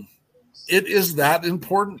is that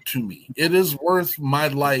important to me. It is worth my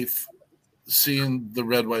life seeing the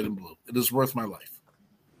red, white, and blue. It is worth my life.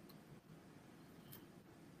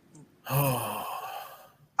 Oh.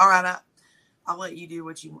 All right. I'll let you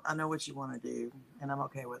do I know what you want to do, and I'm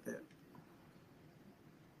okay with it.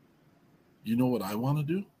 You know what I want to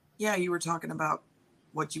do? Yeah, you were talking about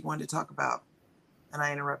what you wanted to talk about, and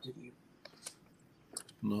I interrupted you.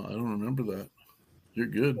 No, I don't remember that. You're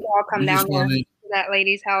good. I'll come down there to that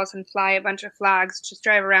lady's house and fly a bunch of flags. Just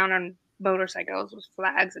drive around on motorcycles with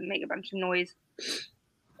flags and make a bunch of noise.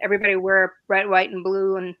 Everybody wear red, white, and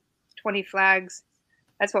blue and 20 flags.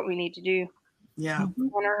 That's what we need to do. Yeah.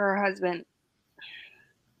 Honor her husband.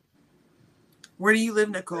 Where do you live,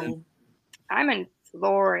 Nicole? I'm in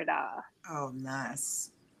Florida. Oh,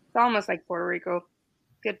 nice. It's almost like Puerto Rico.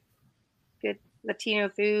 Good Latino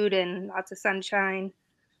food and lots of sunshine.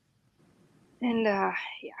 And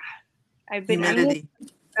I've been.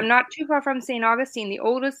 I'm not too far from St. Augustine, the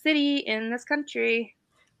oldest city in this country.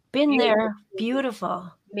 Been there.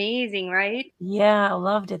 Beautiful. Amazing, right? Yeah, I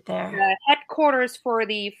loved it there. The headquarters for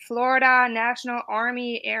the Florida National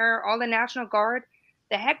Army, Air, all the National Guard,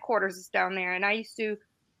 the headquarters is down there. And I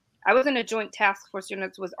was in a joint task force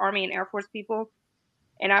unit with Army and Air Force people.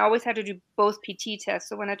 And I always had to do both PT tests.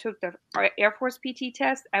 So when I took the Air Force PT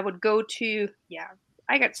test, I would go to,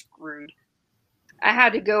 I got screwed. I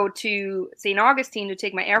had to go to St. Augustine to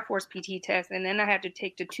take my Air Force PT test. And then I had to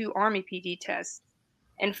take the 2 Army PT tests.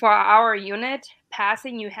 And for our unit,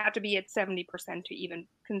 passing, you had to be at 70% to even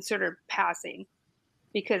consider passing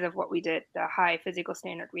because of what we did, the high physical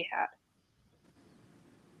standard we had.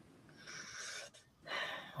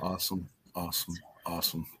 Awesome.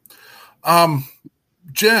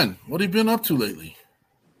 Jen, what have you been up to lately?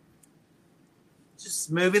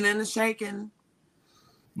 Just moving and shaking.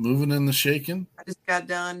 Moving and shaking? I just got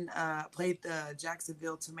done, played the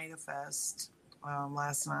Jacksonville Tomato Fest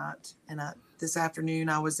last night. And this afternoon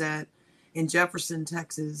I was in Jefferson,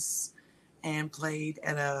 Texas, and played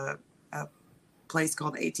at a place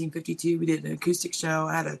called 1852. We did an acoustic show.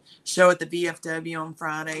 I had a show at the VFW on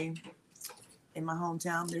Friday in my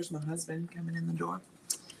hometown. There's my husband coming in the door.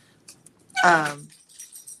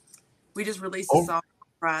 We just released a song on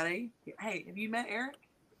Friday. Hey, have you met Eric?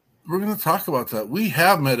 We're going to talk about that. We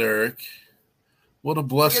have met Eric. What a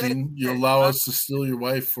blessing. You allow us to steal your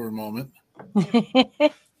wife for a moment.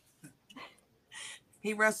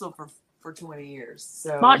 He wrestled for 20 years.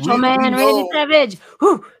 So Macho Man, Randy Savage.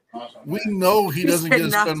 Whew. We know he doesn't get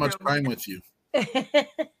to spend much time with you.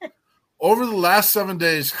 Over the last 7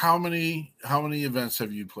 days, how many events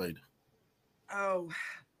have you played? Oh,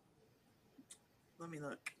 let me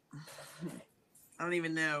look. I don't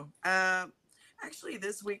even know. Actually,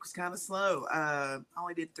 this week was kind of slow. I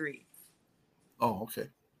only did 3. Oh, okay.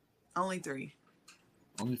 Only 3.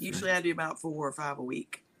 Only 3. Usually I do about 4 or 5 a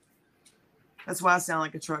week. That's why I sound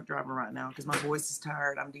like a truck driver right now, because my voice is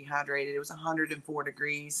tired. I'm dehydrated. It was 104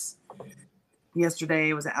 degrees.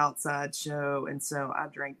 Yesterday was an outside show, and so I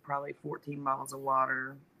drank probably 14 bottles of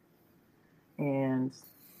water and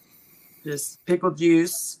just pickle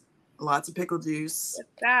juice, lots of pickle juice.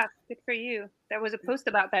 That's good for you. There was a post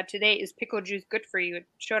about that today. Is pickle juice good for you? It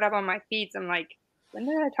showed up on my feeds. I'm like, when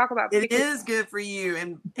did I talk about pickle? It is good for you.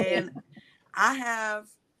 And I have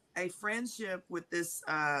a friendship with this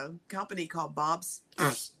company called Bob's.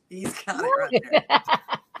 He's got it right there.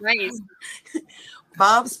 Nice.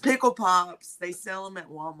 Bob's Pickle Pops. They sell them at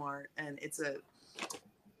Walmart, and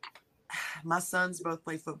my sons both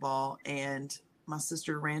play football, and my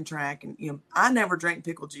sister ran track, and I never drank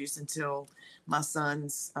pickle juice until my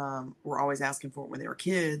sons were always asking for it when they were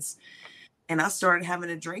kids, and I started having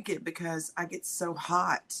to drink it because I get so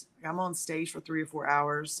hot. I'm on stage for 3 or 4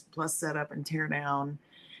 hours plus set up and tear down,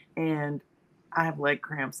 and I have leg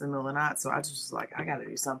cramps in the middle of the night, so I just was like, I got to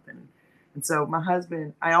do something. And so my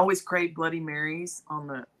husband, I always crave Bloody Marys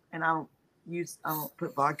and I don't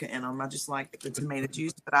put vodka in them. I just like the tomato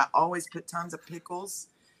juice, but I always put tons of pickles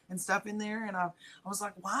and stuff in there. And I was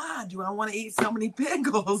like, why do I want to eat so many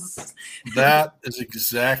pickles? That is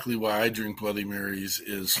exactly why I drink Bloody Marys,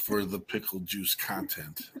 is for the pickle juice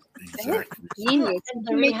content. Exactly. Genius.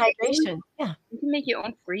 The rehydration. Yeah. You can make your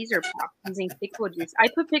own freezer pop using pickle juice. I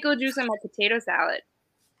put pickle juice in my potato salad.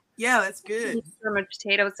 Yeah, that's good. From a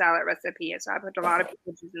potato salad recipe, so I put a lot of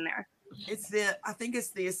pickle juice in there. I think it's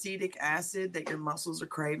the acetic acid that your muscles are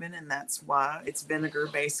craving, and that's why it's vinegar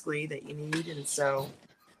basically that you need. And so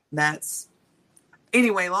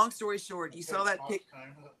anyway, long story short, you saw that pic.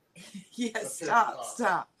 Yes,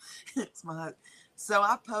 stop. It's my husband. So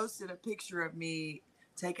I posted a picture of me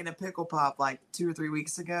taking a pickle pop like 2 or 3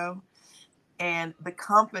 weeks ago, and the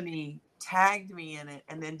company tagged me in it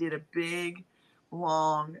and then did a big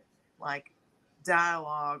long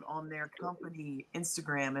dialogue on their company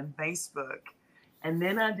Instagram and Facebook. And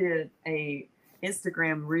then I did a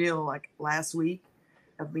Instagram reel like last week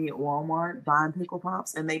of me at Walmart buying pickle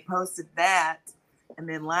pops, and they posted that. And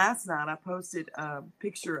then last night I posted a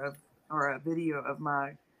picture or a video of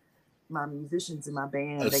my musicians in my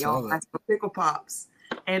band. They all asked for pickle pops,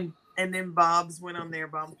 and then Bob's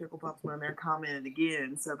Pickle Pops went on there, commented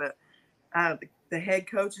again. So that the head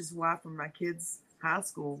coach's wife from my kids' high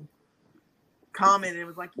school commented, it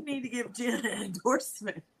was like, you need to give Jen an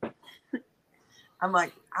endorsement. I'm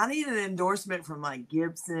like, I need an endorsement from like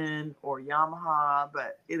Gibson or Yamaha,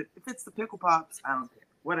 but if it's the Pickle Pops, I don't care.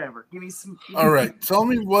 Whatever. Give me some. All right. Tell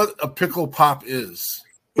me what a pickle pop is.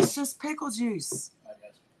 It's just pickle juice.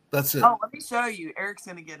 That's it. Oh, let me show you. Eric's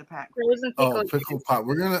going to get a pack. Frozen pickle pickle juice. pop.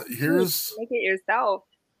 We're going to, here's. Make it yourself.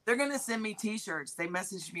 They're going to send me t-shirts. They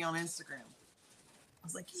messaged me on Instagram. I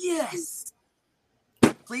was like, yes.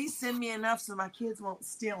 Please send me enough so my kids won't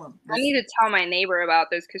steal them. I need to tell my neighbor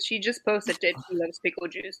about this because she just posted that she loves pickle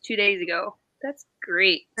juice 2 days ago. That's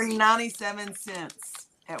great. They're 97 cents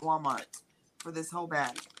at Walmart for this whole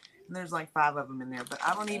bag. And there's like 5 of them in there, but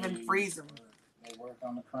I don't even freeze them. They work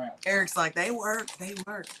on the cramps. Eric's like, they work.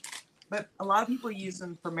 But a lot of people use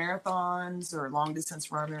them for marathons or long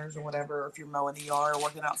distance runners or whatever, if you're mowing the yard or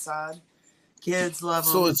working outside. Kids love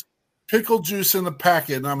them. So it's pickle juice in the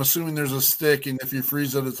packet, and I'm assuming there's a stick, and if you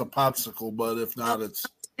freeze it, it's a popsicle, but if not, it's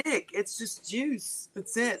stick. It's just juice.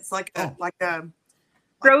 That's it. It's like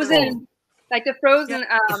frozen, like the frozen.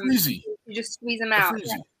 Freezy. You just squeeze them out.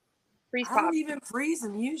 Freeze I pop. don't even freeze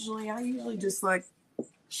them usually. I usually just like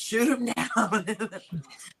shoot them down.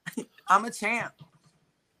 I'm a champ.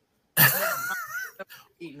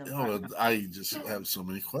 I just have so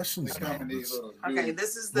many questions now. Okay,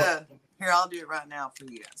 this is the. Here, I'll do it right now for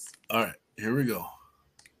you guys. All right, here we go.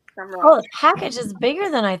 Oh, the package is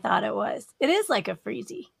bigger than I thought it was. It is like a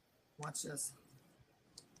freezy. Watch this.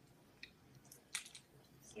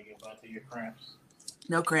 Say goodbye to your cramps.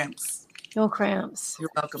 No cramps. No cramps.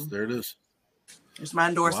 You're welcome. There it is. There's my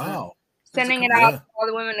endorsement. Wow. Sending it out to all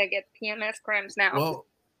the women that get PMS cramps now. Well,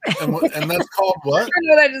 and that's called what? I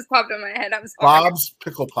know that just popped in my head. I'm sorry. Bob's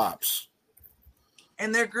Pickle Pops.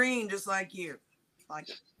 And they're green just like you. Like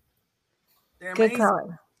they're good amazing.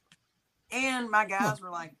 color. And my guys were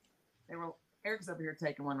like, Eric's up here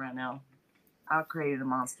taking one right now. I created a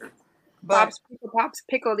monster. But Bob's Pickle Pops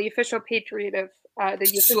Pickle, the official Patriot of the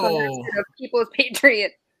official mascot of People's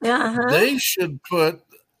Patriot. Uh-huh. They should put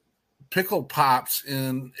Pickle Pops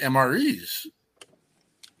in MREs.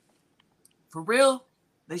 For real,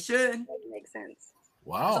 they should. That makes sense.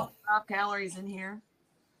 Wow. 5 calories in here.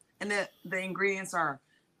 And the ingredients are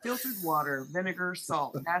filtered water, vinegar,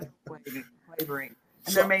 salt, natural flavoring.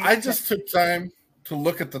 And So I just took time to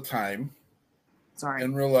look at the time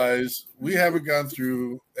and realize we haven't gone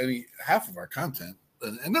through half of our content,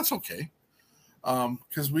 and that's okay,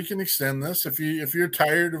 because we can extend this. If you're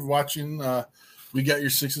tired of watching, we got your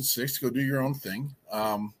 6 at 6. Go do your own thing.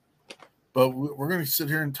 But we're going to sit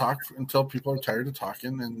here and talk until people are tired of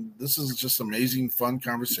talking. And this is just amazing, fun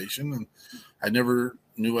conversation. And I never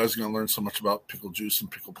knew I was going to learn so much about pickle juice and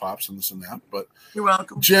pickle pops and this and that. But you're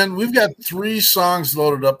welcome. Jen, we've got 3 songs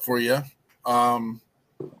loaded up for you.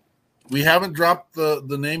 We haven't dropped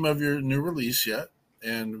the name of your new release yet.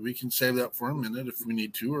 And we can save that for a minute if we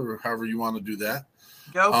need to, or however you want to do that.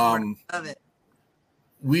 Go for it. Love it.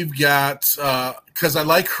 We've got, because I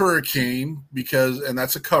like Hurricane, and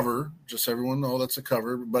that's a cover, just so everyone know that's a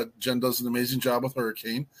cover, but Jen does an amazing job with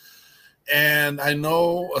Hurricane. And I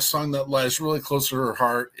know a song that lies really close to her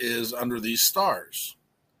heart is Under These Stars.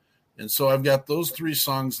 And so I've got those 3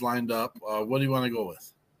 songs lined up. What do you want to go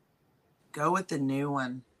with? Go with the new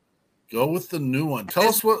one. Go with the new one. Tell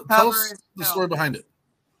us the story behind it.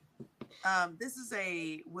 This is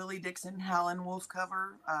a Willie Dixon Howlin' Wolf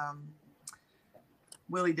cover.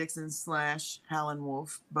 Willie Dixon / Howlin'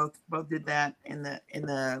 Wolf both did that in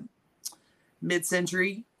the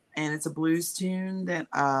mid-century, and it's a blues tune that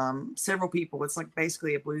several people. It's like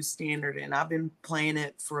basically a blues standard, and I've been playing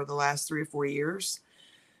it for the last 3 or 4 years.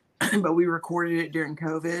 But we recorded it during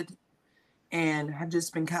COVID, and have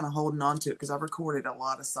just been kind of holding on to it because I've recorded a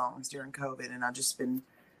lot of songs during COVID, and I've just been,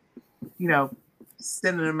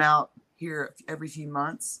 sending them out here every few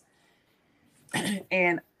months,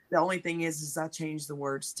 and the only thing is I changed the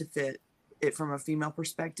words to fit it from a female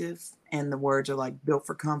perspective. And the words are like built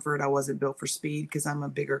for comfort. I wasn't built for speed because I'm a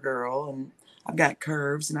bigger girl and I've got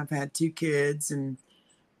curves and I've had 2 kids and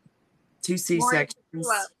 2 C-sections.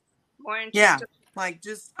 Yeah. Like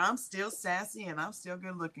I'm still sassy and I'm still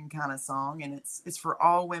good looking kind of song. And it's for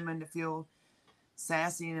all women to feel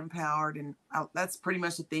sassy and empowered. And that's pretty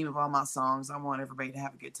much the theme of all my songs. I want everybody to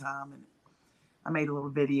have a good time. And I made a little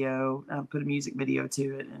video, put a music video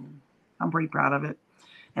to it, and I'm pretty proud of it.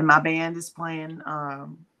 And my band is playing.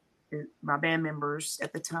 My band members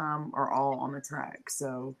at the time are all on the track.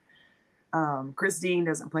 So Chris Dean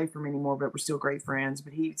doesn't play for me anymore, but we're still great friends.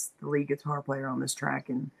 But he's the lead guitar player on this track.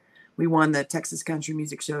 And we won the Texas Country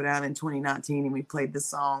Music Showdown in 2019, and we played this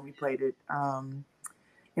song. We played it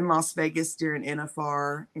in Las Vegas during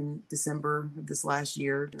NFR in December of this last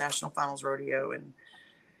year, National Finals Rodeo. And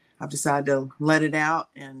I've decided to let it out,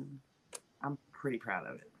 and I'm pretty proud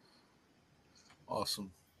of it.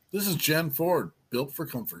 Awesome. This is Jenn Ford, Built for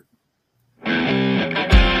Comfort.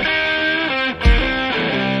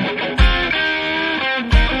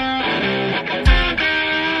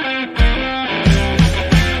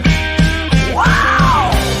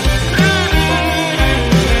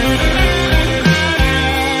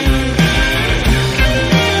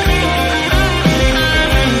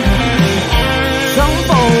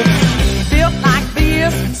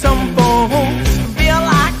 Some folks feel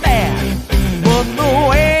like that, but the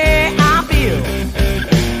way I feel,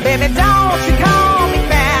 baby, don't you call me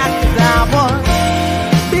back, 'cause I was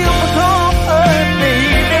built for comfort,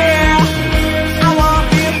 baby. I was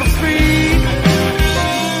built for speed.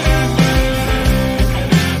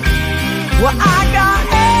 Well, I got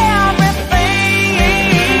everything.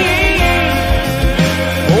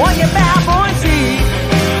 What you bad boy see?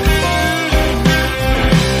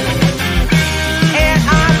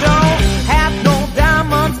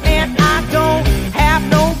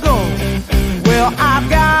 I've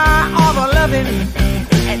got all the loving,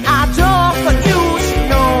 and I just want you to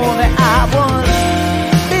know that I was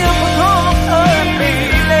built for comfort,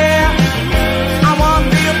 baby. I was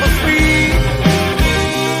built for speed.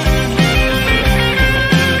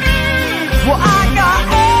 Well, I got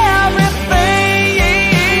everything.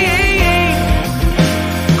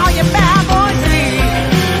 All you bad boys see.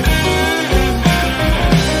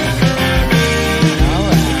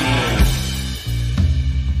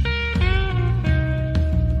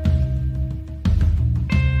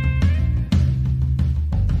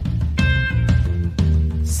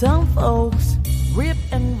 Some folks rip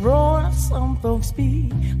and roar, some folks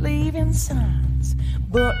be leaving signs.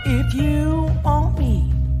 But if you want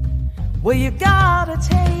me, well, you gotta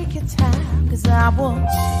take your time, 'cause I was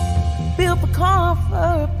built for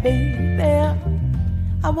comfort, baby.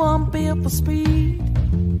 I wasn't built for speed.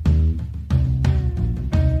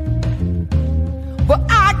 But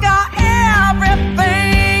I got everything.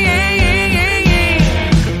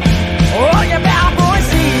 Oh, you bad boy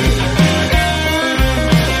see.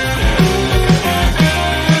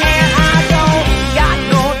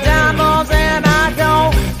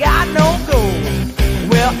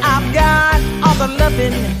 I've got all the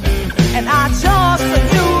loving, and I just want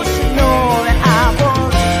you to know that I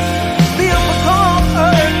was built for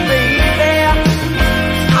comfort, baby.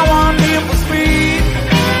 I was built for speed.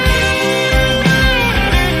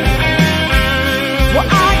 Well,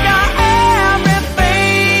 I got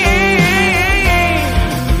everything.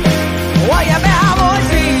 What you bad boy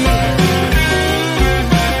see?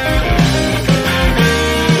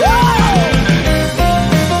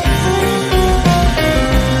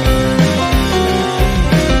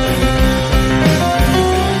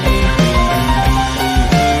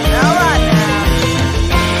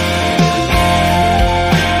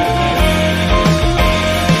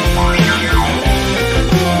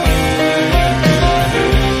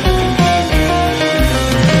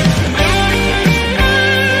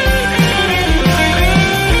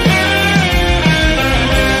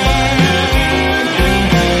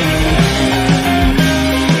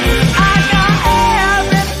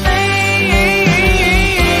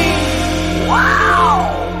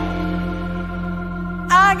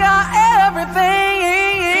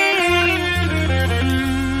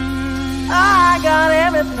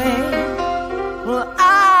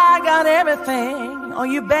 All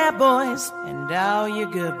you bad boys and all you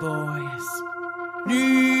good boys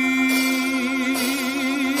need.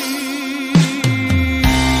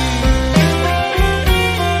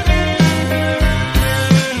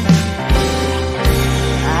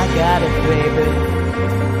 I got it, baby.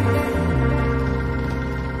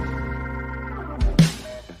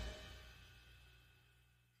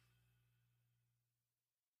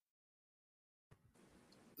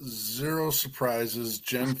 0 surprises.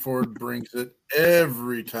 Jenn Ford brings it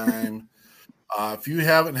every time. If you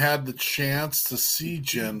haven't had the chance to see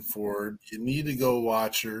Jenn Ford, you need to go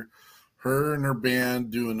watch her. Her and her band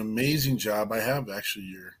do an amazing job. I have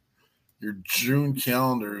actually your June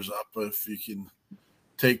calendars up if you can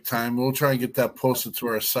take time. We'll try and get that posted to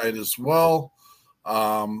our site as well.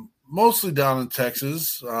 Mostly down in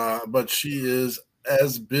Texas, but she is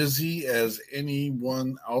as busy as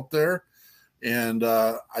anyone out there. And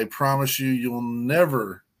I promise you, you'll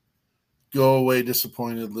never go away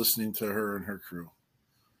disappointed listening to her and her crew.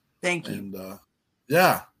 Thank you. And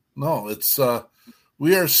it's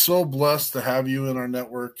we are so blessed to have you in our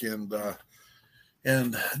network. And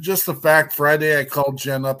just the fact, Friday I called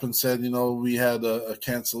Jenn up and said, we had a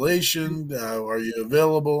cancellation. Are you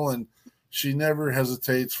available? And she never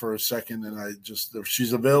hesitates for a second. And if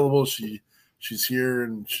she's available, she's here.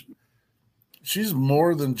 And she's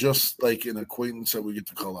more than just like an acquaintance that we get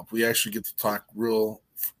to call up. We actually get to talk real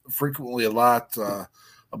frequently a lot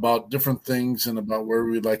about different things and about where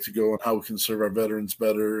we'd like to go and how we can serve our veterans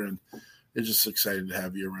better. And it's just excited to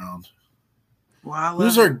have you around. Wow.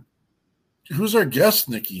 Who's our guest,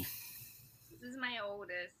 Nikki? This is my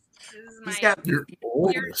oldest. This is your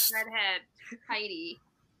oldest redhead, Heidi.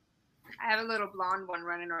 I have a little blonde one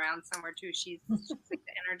running around somewhere too. She's like the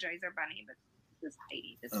Energizer Bunny, but this is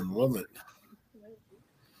Heidi. I love it.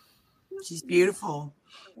 She's beautiful.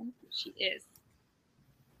 She is.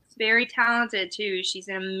 She's very talented too. She's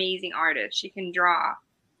an amazing artist. She can draw.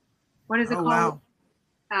 What is it called?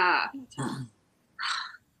 Wow.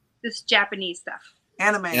 This Japanese stuff.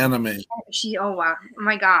 Anime. Oh wow. Oh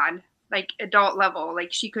my God. Like adult level,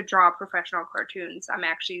 like she could draw professional cartoons. I'm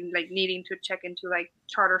actually like needing to check into like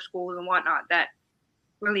charter schools and whatnot that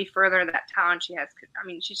really further that talent she has. I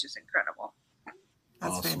mean, she's just incredible.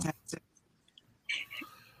 That's awesome. Fantastic.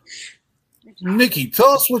 Nikki, tell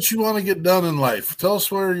us what you want to get done in life. Tell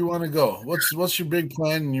us where you want to go. What's your big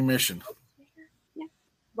plan and your mission?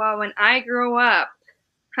 Well, when I grew up,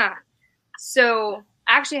 so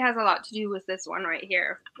actually has a lot to do with this one right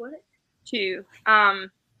here. What? Too.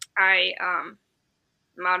 I'm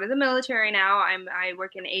out of the military now. I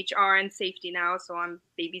work in HR and safety now, so I'm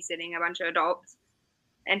babysitting a bunch of adults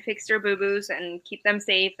and fix their boo-boos and keep them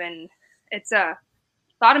safe. And it's a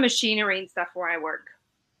lot of machinery and stuff where I work.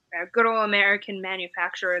 A good old American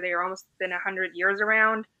manufacturer. They're almost been 100 years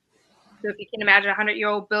around. So if you can imagine a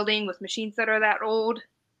 100-year-old building with machines that are that old,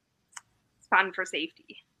 it's fun for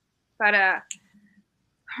safety. But I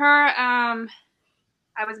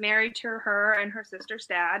was married to her and her sister's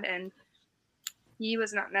dad, and he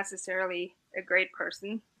was not necessarily a great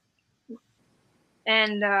person.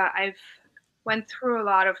 And I've went through a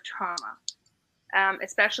lot of trauma,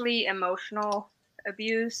 especially emotional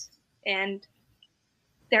abuse, and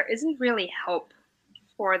there isn't really help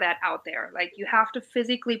for that out there. Like you have to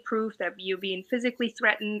physically prove that you're being physically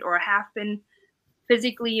threatened or have been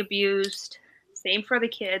physically abused. Same for the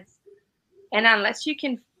kids. And unless you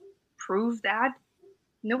can prove that,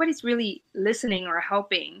 nobody's really listening or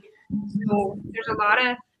helping. So there's a lot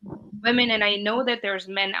of women, and I know that there's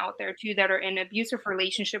men out there too that are in abusive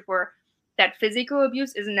relationship where that physical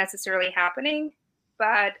abuse isn't necessarily happening,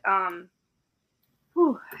 but I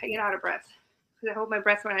get out of breath because I hold my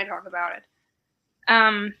breath when I talk about it.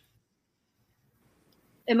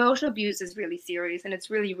 Emotional abuse is really serious, and it's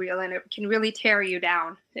really real, and it can really tear you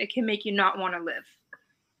down. It can make you not want to live.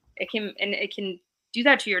 It can do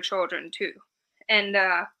that to your children too. And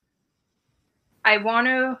I want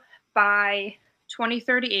to buy 20,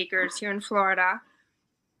 30 acres here in Florida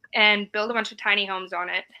and build a bunch of tiny homes on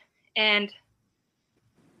it and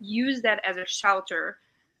use that as a shelter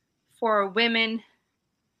for women,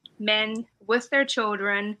 men with their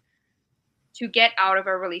children to get out of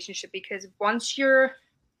a relationship. Because once you're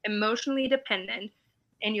emotionally dependent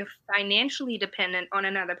and you're financially dependent on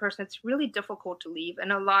another person, it's really difficult to leave.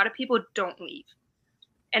 And a lot of people don't leave.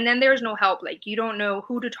 And then there's no help. Like you don't know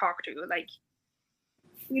who to talk to. Like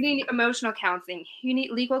you need emotional counseling. You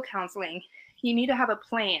need legal counseling. You need to have a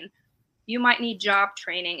plan. You might need job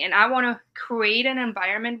training. And I want to create an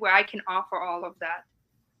environment where I can offer all of that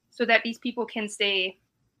so that these people can stay,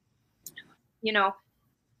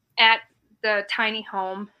 at the tiny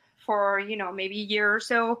home for, maybe a year or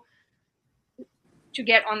so to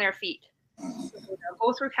get on their feet. So they'll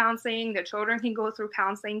go through counseling. The children can go through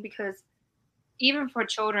counseling, because even for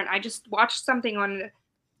children, I just watched something on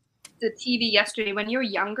the TV yesterday. When you're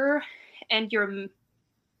younger and your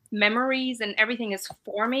memories and everything is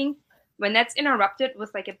forming, when that's interrupted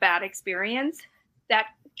with like a bad experience, that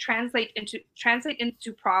translate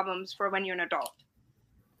into problems for when you're an adult.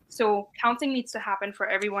 So counseling needs to happen for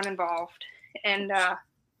everyone involved. And,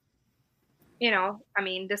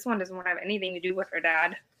 this one doesn't want to have anything to do with her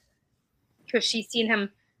dad, because she's seen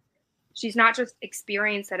him. She's not just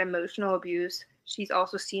experienced that emotional abuse. She's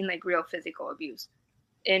also seen like real physical abuse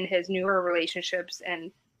in his newer relationships.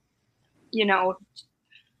 And,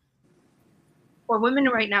 for women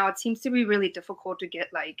right now, it seems to be really difficult to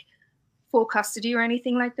get like full custody or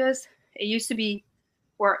anything like this. It used to be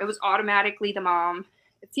where it was automatically the mom.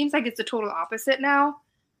 It seems like it's the total opposite now.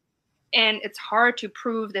 And it's hard to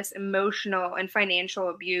prove this emotional and financial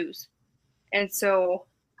abuse. And so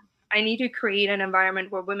I need to create an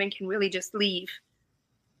environment where women can really just leave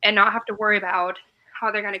and not have to worry about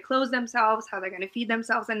how they're going to clothe themselves, how they're going to feed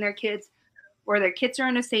themselves and their kids, where their kids are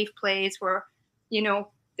in a safe place, where,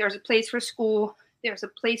 there's a place for school, there's a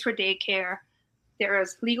place for daycare, there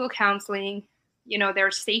is legal counseling,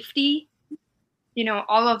 there's safety,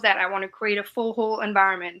 all of that. I want to create a full whole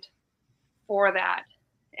environment for that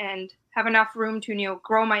and have enough room to,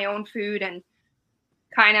 grow my own food and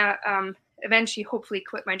kind of eventually hopefully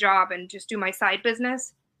quit my job and just do my side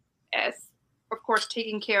business, as of course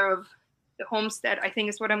taking care of the homestead, I think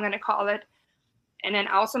is what I'm going to call it. And then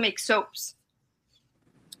I also make soaps,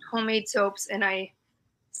 homemade soaps, and I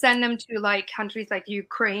send them to like countries like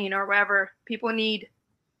Ukraine or wherever people need,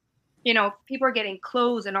 people are getting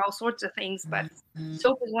clothes and all sorts of things, but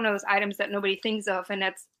soap is one of those items that nobody thinks of. And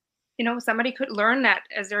that's, somebody could learn that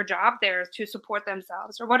as their job there to support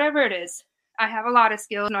themselves or whatever it is. I have a lot of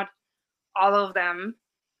skills, not all of them,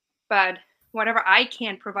 but whatever I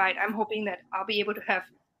can provide, I'm hoping that I'll be able to have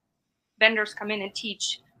vendors come in and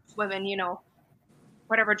teach women,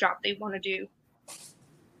 whatever job they want to do.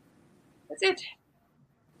 That's it.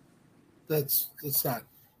 That's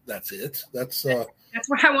it. That's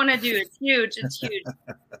what I want to do. It's huge.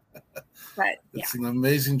 But it's an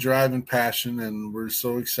amazing drive and passion, and we're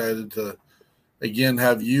so excited to again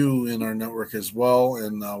have you in our network as well,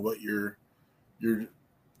 and what your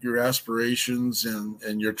aspirations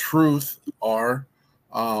and your truth are.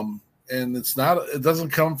 And it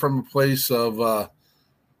doesn't come from a place of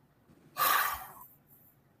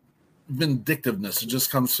vindictiveness. It just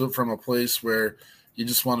comes from a place where you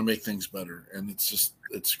just want to make things better, and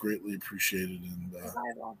it's greatly appreciated. And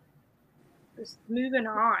just moving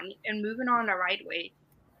on the right way,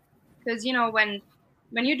 because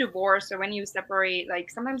when you divorce or when you separate,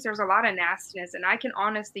 like sometimes there's a lot of nastiness, and I can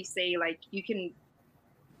honestly say, like, you can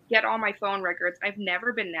get all my phone records. I've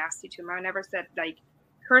never been nasty to them. I never said like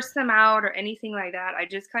curse them out or anything like that. I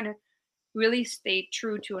just kind of really stayed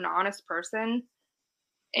true to an honest person.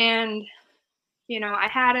 And I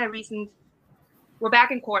had we're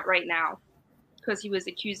back in court right now because he was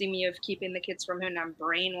accusing me of keeping the kids from him and I'm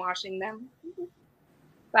brainwashing them.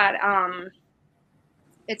 But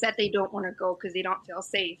it's that they don't want to go because they don't feel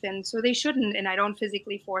safe. And so they shouldn't, and I don't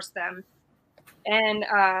physically force them. And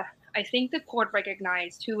I think the court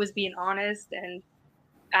recognized who was being honest and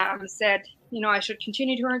said, I should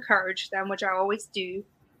continue to encourage them, which I always do,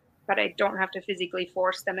 but I don't have to physically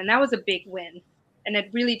force them. And that was a big win. And it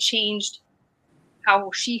really changed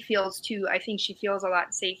how she feels too. I think she feels a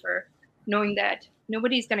lot safer knowing that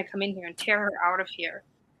nobody's going to come in here and tear her out of here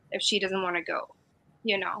if she doesn't want to go,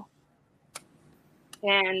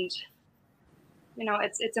 And,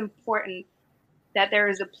 it's important that there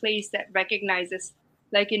is a place that recognizes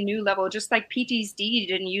like a new level, just like PTSD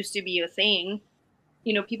didn't used to be a thing.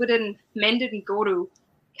 Men didn't go to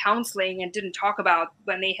counseling and didn't talk about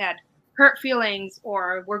when they had hurt feelings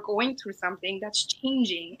or were going through something. That's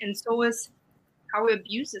changing. And so is how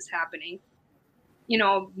abuse is happening.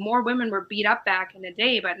 More women were beat up back in the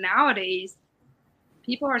day, but nowadays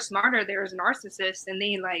people are smarter. There's narcissists and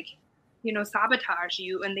they sabotage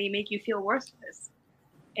you and they make you feel worthless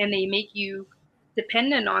and they make you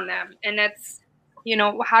dependent on them. And that's,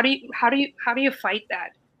 how do you fight that?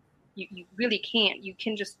 You really can't. You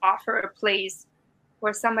can just offer a place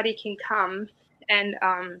where somebody can come and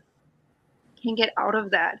can get out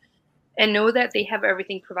of that and know that they have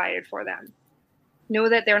everything provided for them. Know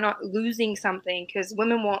that they're not losing something, because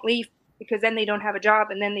women won't leave because then they don't have a job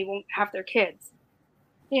and then they won't have their kids,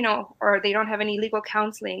 or they don't have any legal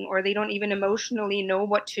counseling, or they don't even emotionally know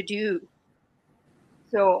what to do.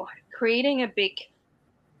 So creating a big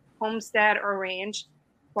homestead or ranch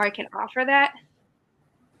where I can offer that,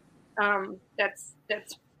 that's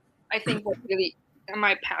I think what really am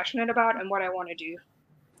I passionate about and what I want to do.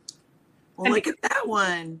 Well, look at that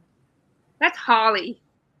one. That's Holly.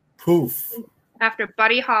 Poof. After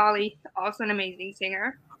Buddy Holly, also an amazing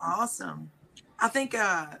singer. Awesome. I think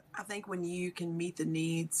when you can meet the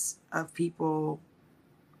needs of people,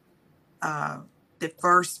 the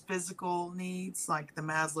first physical needs, like the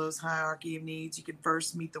Maslow's hierarchy of needs, you can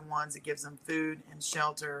first meet the ones that gives them food and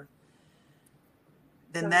shelter.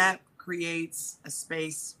 Then that creates a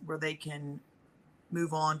space where they can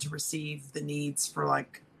move on to receive the needs for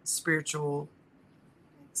like spiritual,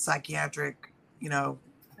 psychiatric,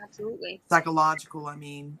 absolutely, psychological,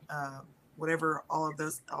 whatever, all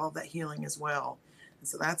of that healing as well. And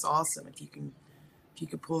so that's awesome. If you can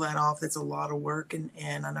pull that off, that's a lot of work.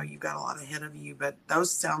 And I know you've got a lot ahead of you, but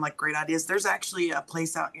those sound like great ideas. There's actually a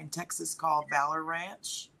place out in Texas called Valor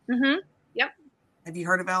Ranch. Mm-hmm. Yep. Have you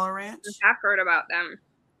heard of Valor Ranch? I have heard about them.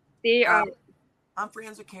 I'm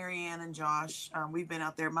friends with Carrie Ann and Josh. We've been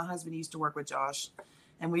out there. My husband used to work with Josh,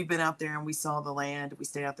 and we've been out there and we saw the land. We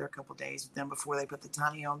stayed out there a couple of days with them before they put the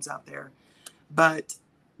tiny homes out there. But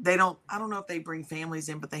I don't know if they bring families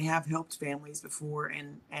in, but they have helped families before.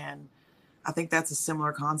 And I think that's a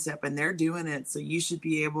similar concept, and they're doing it. So you should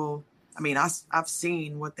be able, I've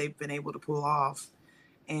seen what they've been able to pull off.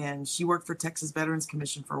 and she worked for Texas Veterans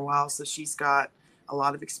Commission for a while. So she's got a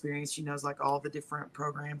lot of experience. She knows like all the different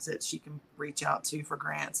programs that she can reach out to for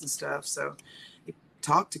grants and stuff. So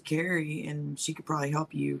talk to Carrie and she could probably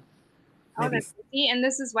help you. And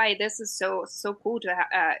this is why this is so cool to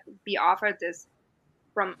be offered this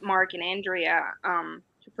from Mark and Andrea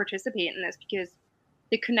to participate in this, because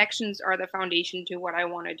the connections are the foundation to what I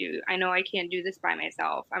want to do. I know I can't do this by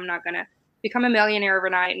myself. I'm not going to become a millionaire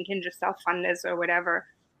overnight and can just self-fund this or whatever.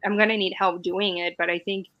 I'm going to need help doing it. But I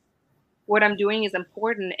think what I'm doing is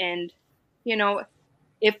important. And, you know,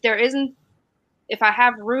 if I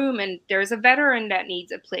have room and there's a veteran that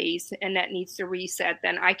needs a place and that needs to reset,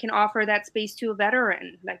 then I can offer that space to a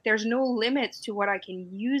veteran. Like, there's no limits to what I can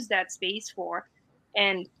use that space for.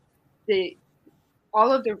 And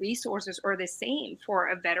all of the resources are the same for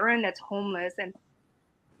a veteran that's homeless and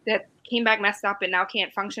that came back messed up and now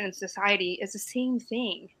can't function in society. It's the same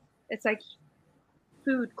thing. It's like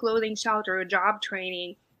food, clothing, shelter, job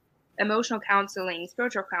training, emotional counseling,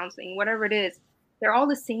 spiritual counseling, whatever it is. They're all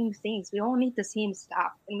the same things. We all need the same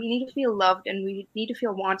stuff, and we need to feel loved, and we need to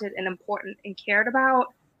feel wanted and important and cared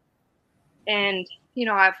about. And, you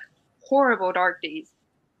know, I have horrible dark days.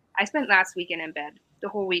 I spent last weekend in bed, the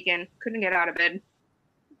whole weekend, couldn't get out of bed.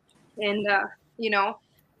 And, you know,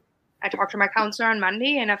 I talked to my counselor on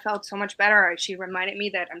Monday and I felt so much better. She reminded me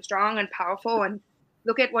that I'm strong and powerful and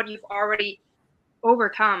look at what you've already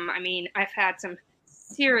overcome. I mean, I've had some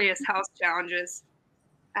serious health challenges.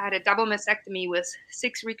 I had a double mastectomy with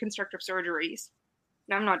 6 reconstructive surgeries.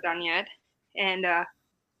 And I'm not done yet. And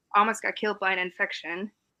almost got killed by an infection.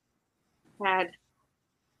 Had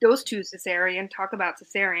those 2 cesarean. Talk about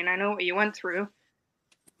cesarean. I know what you went through.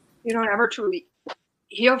 You don't ever truly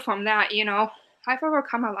heal from that, you know. I've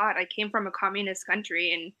overcome a lot. I came from a communist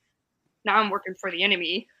country and now I'm working for the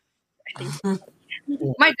enemy. I think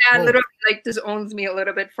my dad literally like disowns me a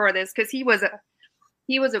little bit for this, because he was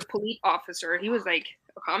a police officer. He was like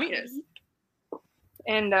a communist.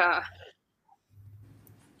 And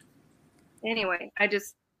anyway, I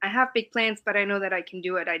have big plans, but I know that I can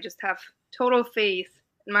do it. I just have total faith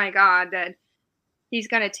in my God that he's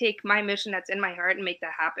going to take my mission that's in my heart and make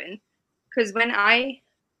that happen. Because when I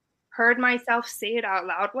heard myself say it out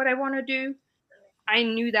loud, what I want to do, I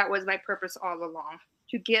knew that was my purpose all along,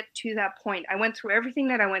 to get to that point. I went through everything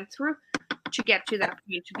that I went through to get to that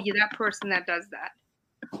point, to be that person that does that.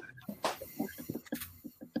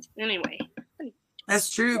 Anyway. That's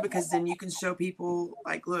true, because then you can show people,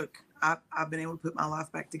 like, look, I've been able to put my life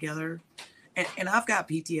back together. And I've got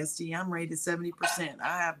PTSD. I'm rated 70%.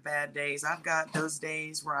 I have bad days. I've got those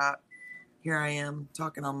days where here I am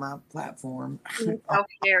talking on my platform.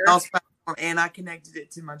 And I connected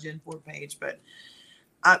it to my Jenn Ford page. But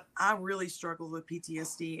I really struggled with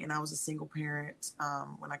PTSD, and I was a single parent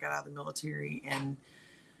when I got out of the military. And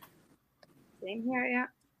same here, yeah.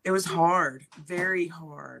 It was hard, very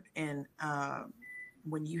hard. And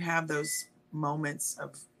when you have those moments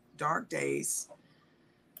of dark days,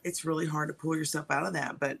 it's really hard to pull yourself out of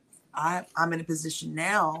that. But I'm in a position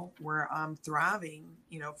now where I'm thriving,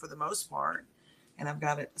 you know, for the most part. And I've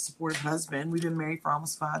got a supportive husband. We've been married for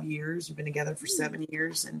almost 5 years. We've been together for 7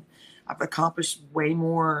 years. And I've accomplished way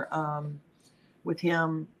more with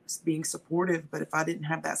him being supportive. But if I didn't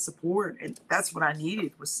have that support, and that's what I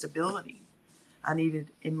needed, was stability. I needed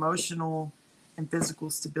emotional and physical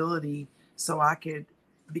stability so I could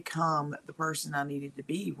become the person I needed to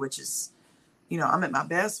be, which is, you know, I'm at my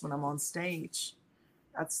best when I'm on stage.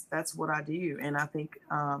 That's what I do. And I think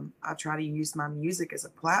I try to use my music as a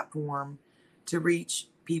platform to reach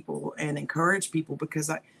people and encourage people, because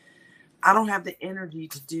I don't have the energy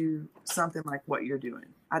to do something like what you're doing.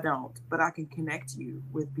 I don't, but I can connect you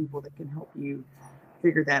with people that can help you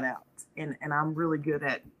figure that out. And I'm really good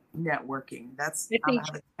at networking. I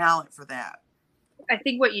have a talent for that. I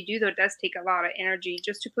think what you do, though, does take a lot of energy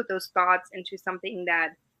just to put those thoughts into something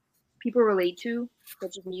that people relate to,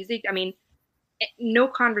 such as music. I mean, no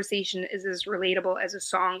conversation is as relatable as a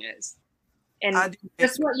song is. And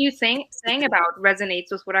just what you sang about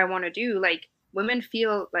resonates with what I want to do. Like, women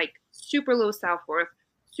feel like super low self-worth,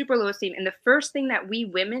 super low esteem. And the first thing that we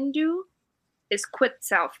women do is quit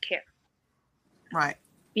self-care. Right.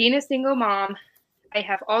 Being a single mom, I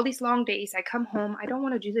have all these long days. I come home. I don't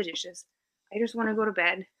want to do the dishes. I just want to go to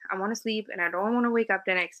bed. I want to sleep, and I don't want to wake up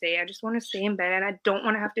the next day. I just want to stay in bed, and I don't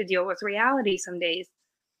want to have to deal with reality some days.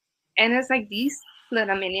 And it's like these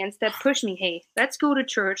little minions that push me. Hey, let's go to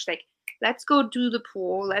church. Like, let's go do the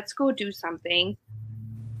pool. Let's go do something,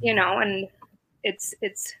 you know. And it's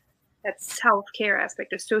that self-care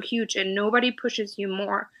aspect is so huge, and nobody pushes you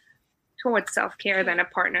more towards self-care than a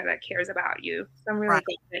partner that cares about you. So I'm really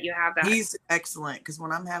thankful that you have that. He's excellent, because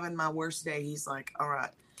when I'm having my worst day, he's like, all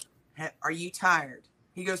right, are you tired?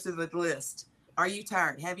 He goes through the list. Are you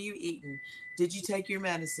tired? Have you eaten? Did you take your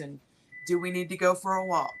medicine? Do we need to go for a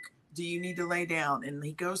walk? Do you need to lay down? And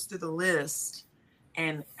he goes through the list,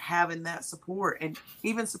 and having that support, and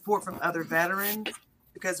even support from other veterans,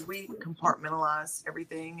 because we compartmentalize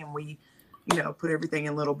everything, and we, put everything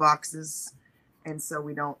in little boxes. And so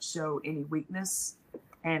we don't show any weakness.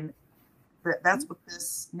 And that's what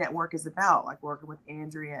this network is about. Like working with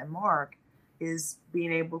Andrea and Mark is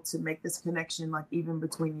being able to make this connection, like even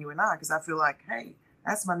between you and I, because I feel like, hey,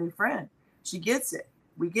 that's my new friend. She gets it.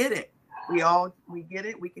 We get it. We get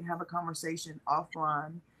it. We can have a conversation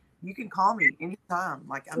offline. You can call me anytime.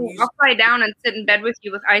 Like I'll fly down and sit in bed with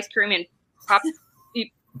you with ice cream and pop.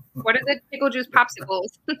 What is it? Pickle juice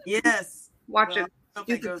popsicles. Yes. Watch it. I don't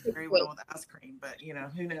think it goes very well with ice cream, but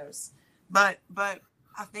who knows? But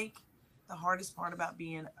I think the hardest part about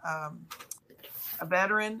being a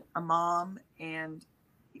veteran, a mom, and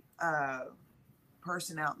a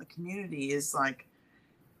person out in the community is like,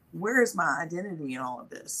 where is my identity in all of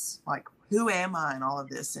this? Like, who am I in all of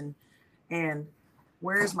this? And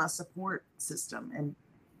where is my support system? And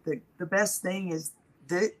the best thing is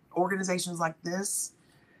that organizations like this.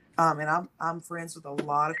 And I'm friends with a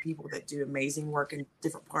lot of people that do amazing work in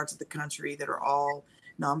different parts of the country that are all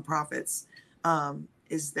nonprofits,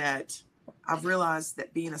 is that I've realized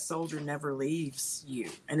that being a soldier never leaves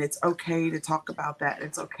you. And it's okay to talk about that.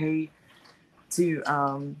 It's okay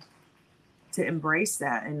to embrace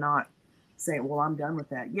that and not say, well, I'm done with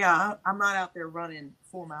that. Yeah, I'm not out there running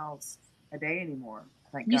 4 miles a day anymore.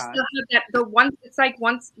 Thank God. You still have that. It's like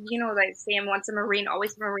once, like saying once a Marine,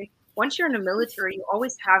 always a Marine. Once you're in the military, you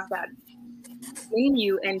always have that in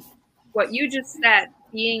you. And what you just said,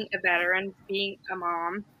 being a veteran, being a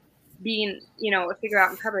mom, being, a figure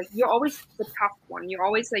out in public, you're always the tough one. You're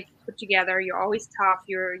always like put together. You're always tough.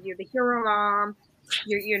 You're the hero mom.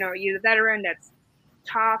 You're the veteran that's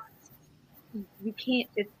tough. You can't,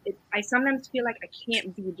 I sometimes feel like I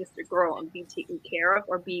can't be just a girl and be taken care of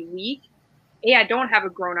or be weak. I don't have a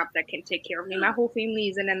grown up that can take care of me. My whole family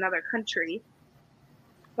is in another country.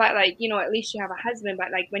 But at least you have a husband. But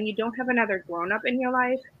when you don't have another grown up in your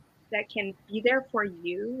life that can be there for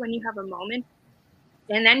you when you have a moment,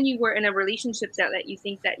 and then you were in a relationship that you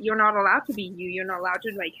think that you're not allowed to be you, you're not allowed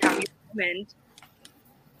to have your moment.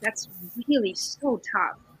 That's really so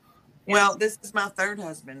tough. Well, this is my third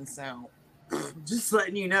husband, so just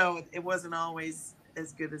letting you know, it wasn't always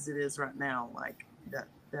as good as it is right now. Like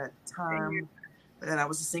that time that I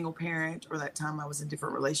was a single parent, or that time I was in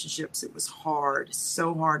different relationships, it was hard,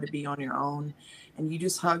 so hard to be on your own. And you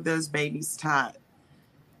just hug those babies tight.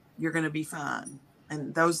 You're going to be fine.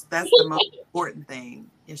 And that's the most important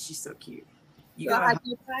thing. Yeah, she's so cute. You're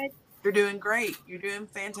doing great. You're doing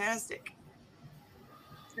fantastic.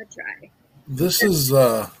 I try. This is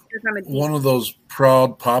one of those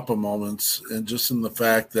proud papa moments, and just in the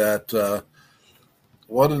fact that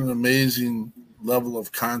what an amazing level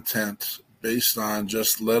of content based on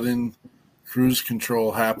just letting cruise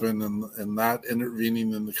control happen and not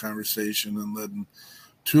intervening in the conversation, and letting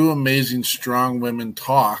two amazing, strong women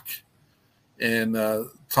talk and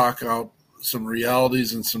talk out some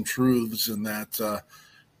realities and some truths, and that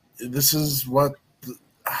this is what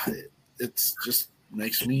it's just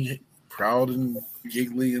makes me proud and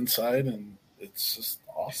giggly inside, and it's just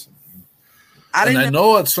awesome. I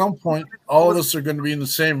know at some point all of us are going to be in the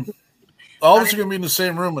same. All of us are going to be in the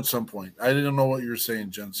same room at some point. I didn't know what you were saying,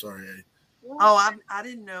 Jen. Sorry. I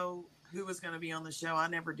didn't know who was going to be on the show. I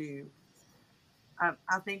never do.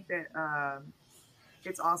 I think that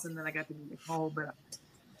it's awesome that I got to meet Nicole, but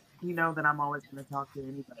you know that I'm always going to talk to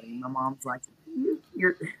anybody. My mom's like,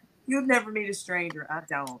 you'd never meet a stranger. I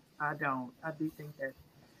don't. I do think that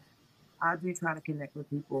I do try to connect with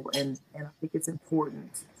people, and I think it's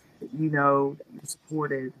important that you know that you're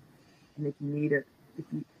supported, and if you need it,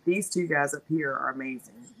 these two guys up here are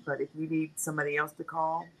amazing, but if you need somebody else to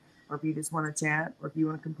call, or if you just want to chat, or if you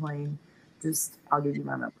want to complain, I'll give you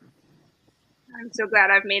my number. I'm so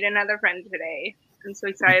glad I've made another friend today. I'm so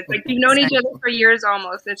excited. Like, we've known each other for years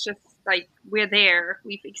almost. It's just like we're there.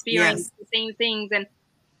 We've experienced the same things, and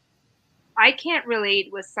I can't relate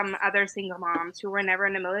with some other single moms who were never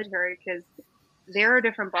in the military because they're a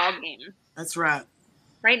different ballgame. That's right.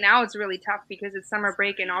 Right now it's really tough because it's summer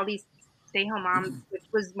break and all these stay-home moms, which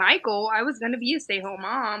was my goal. I was going to be a stay-home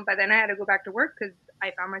mom, but then I had to go back to work because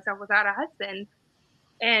I found myself without a husband.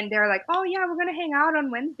 And they're like, oh, yeah, we're going to hang out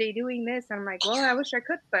on Wednesday doing this. And I'm like, well, I wish I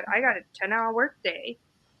could, but I got a 10-hour work day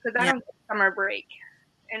because I don't get summer break.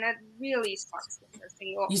 and that really sucks.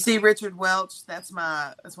 You see Richard Welch? That's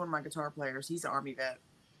one of my guitar players. He's an Army vet.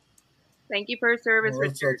 Thank you for your service,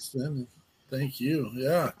 That's Richard. outstanding. Thank you.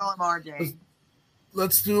 Yeah. I call him RJ.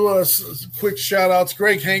 Let's do quick shout outs.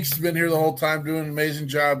 Greg Hanks has been here the whole time doing an amazing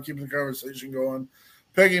job keeping the conversation going.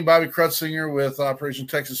 Peggy and Bobby Krutzinger with Operation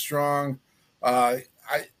Texas Strong.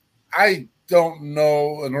 I don't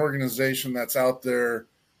know an organization that's out there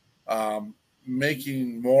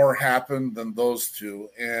making more happen than those two,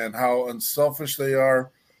 and how unselfish they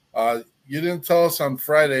are. You didn't tell us on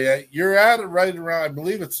Friday. You're at it right around, I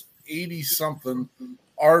believe it's 80-something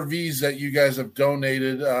RVs that you guys have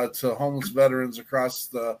donated to homeless veterans across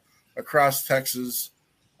Texas.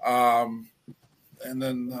 And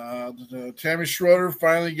then Tammy Schroeder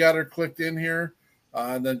finally got her clicked in here.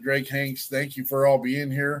 And then Greg Hanks, thank you for all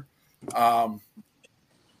being here.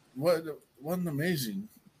 What an amazing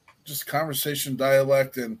just conversation,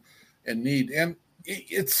 dialect, and need. And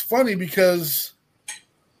it's funny because,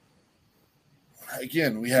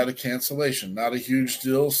 again, we had a cancellation, not a huge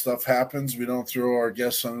deal. Stuff happens. We don't throw our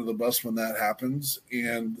guests under the bus when that happens.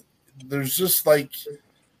 And there's just like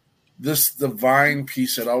this divine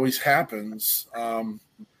piece that always happens.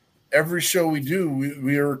 Every show we do,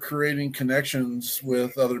 we are creating connections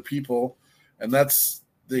with other people, and that's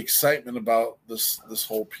the excitement about this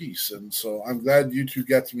whole piece. And so I'm glad you two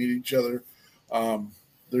got to meet each other.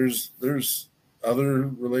 There's other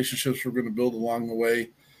relationships we're going to build along the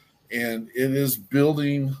way, and it is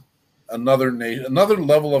building another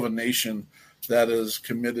level of a nation that is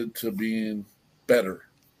committed to being better,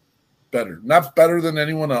 not better than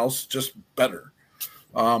anyone else, just better.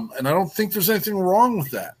 And I don't think there's anything wrong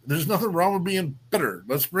with that. There's nothing wrong with being better.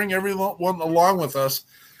 Let's bring everyone along with us.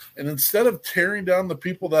 And instead of tearing down the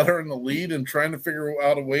people that are in the lead and trying to figure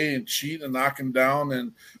out a way and cheat and knock them down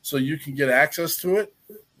and so you can get access to it,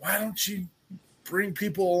 why don't you bring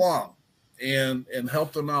people along and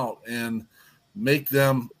help them out and make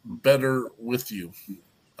them better with you?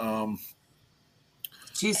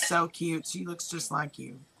 She's so cute. She looks just like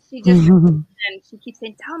you. She just and she keeps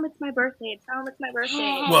saying, "Tell him it's my birthday. Tell him it's my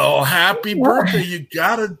birthday." Well, happy birthday! You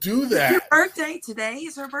gotta do that. Your birthday today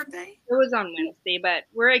is her birthday. It was on Wednesday, but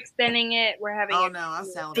we're extending it. We're having. Oh no, I'll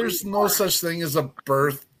celebrate. There's no such thing as a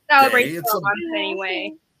birthday. Celebrate it's a month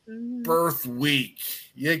anyway. Birth week.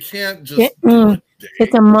 You can't just do a day.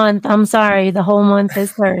 It's a month. I'm sorry. The whole month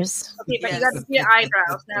is hers. Okay, but you got to see your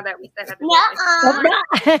eyebrows now that we said happy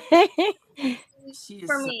birthday.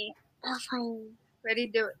 For me. Ready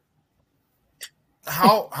to do it.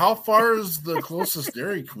 How far is the closest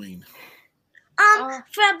Dairy Queen?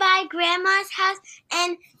 From my grandma's house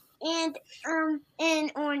and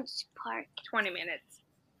in Orange Park. 20 minutes.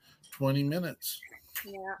 20 minutes.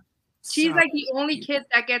 Yeah. She's like the only kid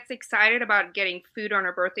that gets excited about getting food on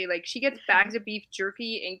her birthday. Like she gets bags of beef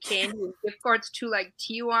jerky and candy and gift cards to like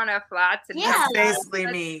Tijuana Flats and basically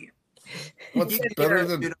me. What's better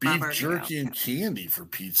than beef jerky and candy, for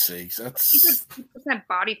Pete's sakes? That's 2%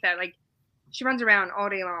 body fat. Like she runs around all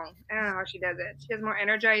day long. I don't know how she does it. She has more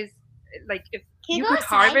Energize. Like if you could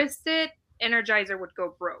harvest it, Energizer would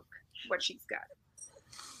go broke. What she's got.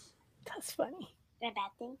 That's funny. Is that a bad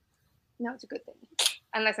thing? No, it's a good thing.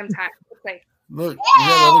 Unless I'm tired. Okay. Look, we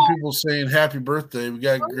got other people saying happy birthday. We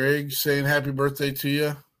got Greg saying happy birthday to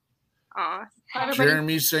you. Aw.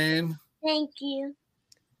 Jeremy saying. Thank you.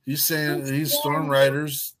 He's saying he's Storm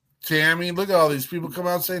Riders. Tammy, look at all these people come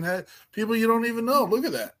out saying hey. People you don't even know. Look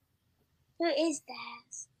at that. Who is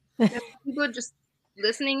that? People just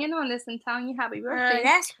listening in on this and telling you happy birthday.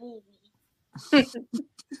 That's me. There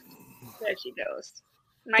she goes.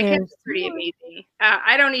 My kid's pretty amazing.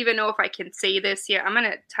 I don't even know if I can say this here. I'm going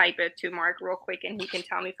to type it to Mark real quick and he can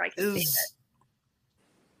tell me if I can say it.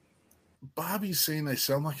 Bobby's saying I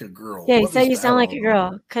sound like a girl. Yeah, he said you sound like a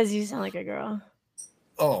girl because you sound like a girl.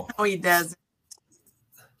 Oh. No, he doesn't.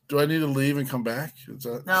 Do I need to leave and come back? Is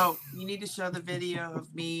that... No, you need to show the video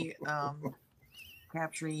of me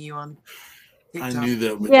capturing you on TikTok. I knew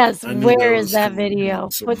that. Yes, where is that video?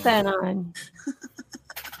 Put that on.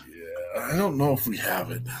 I don't know if we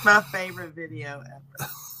have it. My favorite video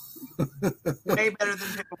ever. Way better than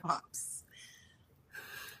Pickle Pops.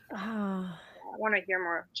 Oh. I want to hear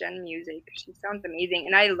more of Jenn music. She sounds amazing.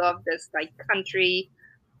 And I love this like country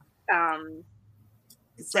jazzy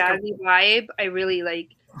vibe. I really like.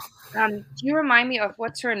 Do you remind me of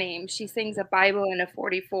what's her name? She sings a Bible in a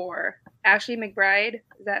 44. Ashley McBride.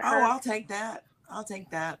 Is that her? Oh, I'll take that.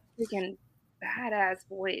 Freaking badass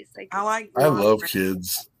voice. Like I love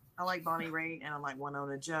kids. I like Bonnie Raitt, and I like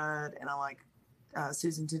Winona Judd, and I like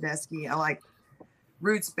Susan Tedeschi. I like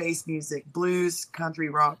roots-based music, blues, country,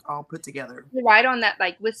 rock, all put together. You're right on that,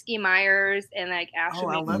 like Whiskey Myers and like Asher. Oh,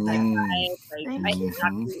 I love that. that. Like, I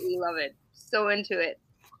absolutely love it. So into it.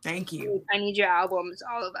 Thank you. I need your albums,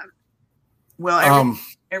 all of them. Well,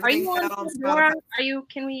 are you on Pandora?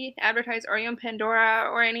 Can we advertise? Are you on Pandora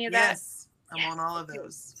or any of that? Yes, I'm on all of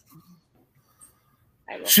those.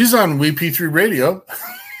 She's on WP3 Radio.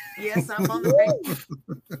 Yes, I'm on the radio.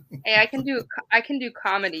 Hey, I can do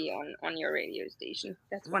comedy on your radio station.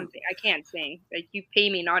 That's one thing. I can't sing. Like, you pay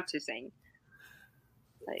me not to sing.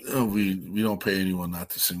 Like, oh, we don't pay anyone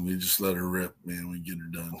not to sing. We just let her rip, man. We get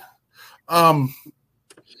her done.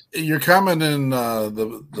 Your comment in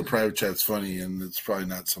the private chat's funny, and it's probably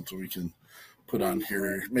not something we can put on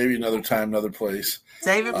here. Maybe another time, another place.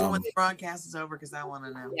 Save it for when the broadcast is over, because I want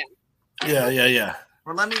to know. Yeah.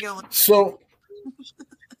 Well, let me go.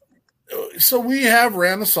 So we have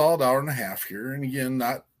ran a solid hour and a half here, and again,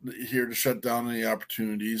 not here to shut down any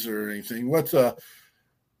opportunities or anything.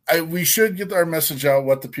 We should get our message out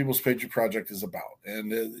what the People's Patriot Project is about,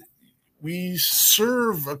 and we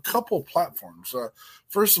serve a couple platforms.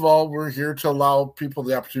 First of all, we're here to allow people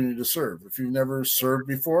the opportunity to serve. If you've never served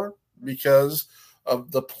before, because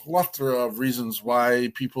of the plethora of reasons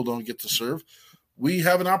why people don't get to serve, we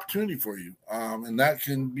have an opportunity for you. And that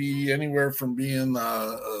can be anywhere from being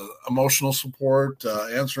emotional support,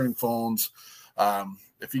 answering phones.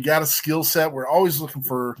 If you got a skill set, we're always looking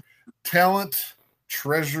for talent,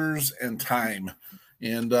 treasures, and time.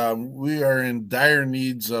 And we are in dire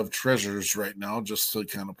needs of treasures right now, just to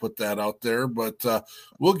kind of put that out there. But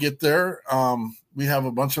we'll get there. We have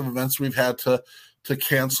a bunch of events we've had to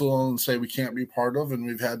cancel and say we can't be part of, and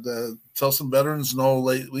we've had to tell some veterans no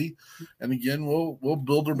lately. And again, we'll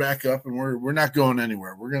build her back up, and we're not going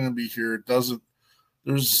anywhere. We're going to be here.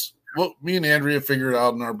 Me and Andrea figured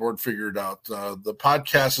out, and our board figured out. The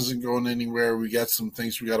podcast isn't going anywhere. We got some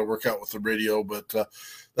things we got to work out with the radio, but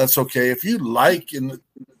that's okay. If you like, and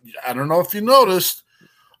I don't know if you noticed,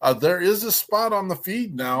 there is a spot on the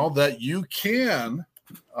feed now that you can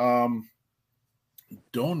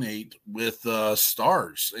donate with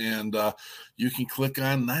stars, and you can click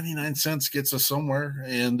on 99 cents gets us somewhere.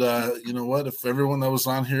 And you know what? If everyone that was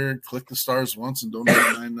on here clicked the stars once and donated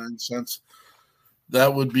 99 cents,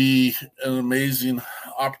 that would be an amazing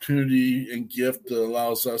opportunity and gift that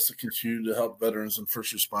allows us to continue to help veterans and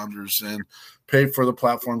first responders and pay for the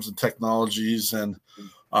platforms and technologies. And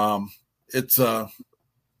we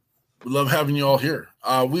love having you all here.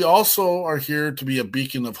 We also are here to be a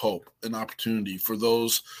beacon of hope and opportunity for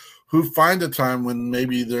those who find a time when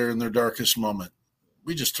maybe they're in their darkest moment.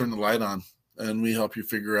 We just turn the light on, and we help you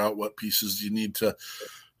figure out what pieces you need to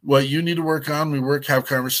work on. We have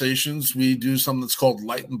conversations. We do something that's called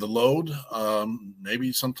lighten the load.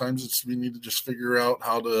 Maybe sometimes we need to just figure out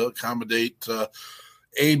how to accommodate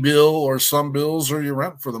a bill or some bills or your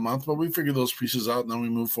rent for the month, but we figure those pieces out, and then we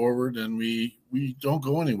move forward, and we don't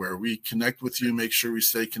go anywhere. We connect with you, make sure we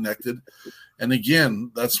stay connected. And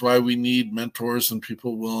again, that's why we need mentors and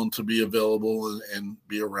people willing to be available and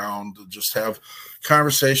be around to just have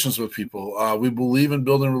conversations with people. We believe in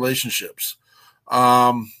building relationships.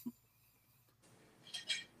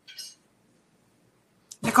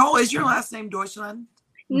 Nicole, is your last name Deutschland?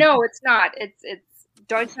 No, it's not. It's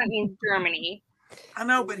Deutschland means Germany. I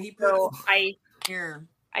know, but he put here.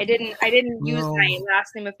 I didn't use my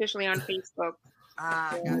last name officially on Facebook.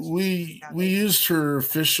 We used her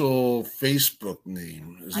official Facebook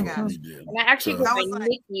name is what we did. And I actually put my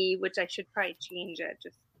Nikki, which I should probably change it.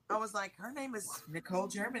 I was like, her name is Nicole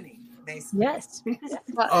Germany, basically. Yes.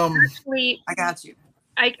 But actually, I got you.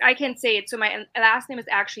 I can say it. So my last name is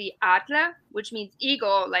actually Adler, which means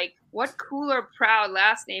eagle. Like, what cooler, proud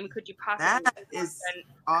last name could you possibly have? That is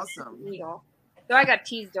awesome. Eagle. So I got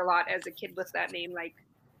teased a lot as a kid with that name. Like,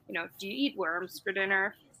 do you eat worms for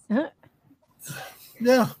dinner?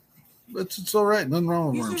 Yeah, it's all right. Nothing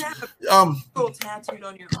wrong with worms. You should have a eagle tattooed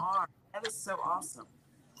on your arm. That is so awesome.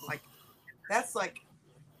 Like, that's like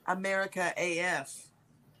America AF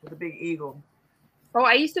with a big eagle. Oh,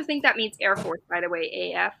 I used to think that means Air Force, by the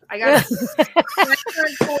way, AF. I got when I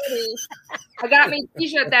turned 40, I got me a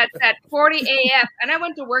t-shirt that said 40 AF, and I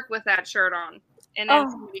went to work with that shirt on. And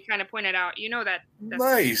then somebody kind of pointed out, that's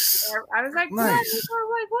nice. I was like, nice.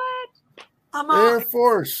 What? I'm Air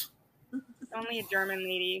Force. Only a German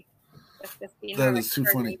lady. That is too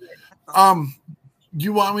funny. Do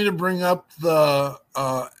you want me to bring up the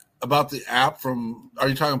about the app from? Are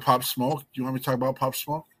you talking Pop Smoke? Do you want me to talk about Pop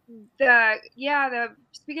Smoke? The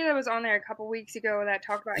speaker that was on there a couple weeks ago that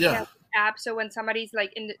talked about the app. So when somebody's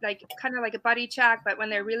like in kind of like a buddy chat, but when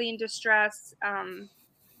they're really in distress,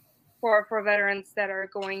 for veterans that are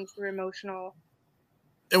going through emotional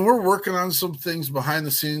And we're working on some things behind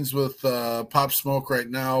the scenes with Pop Smoke right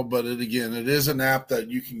now. But it is an app that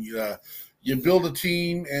you can you build a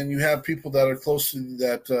team and you have people that are close to you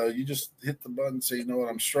that you just hit the button and say, you know what,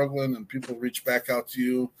 I'm struggling, and people reach back out to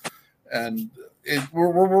you. And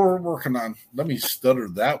we're working on. Let me stutter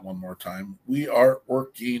that one more time. We are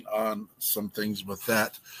working on some things with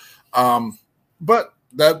that. But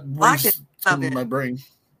that brings to my brain.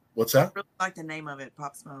 What's that? I really like the name of it,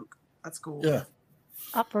 Pop Smoke. That's cool. Yeah.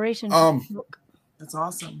 Operation Smoke. That's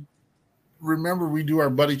awesome. Remember, we do our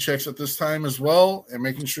buddy checks at this time as well, and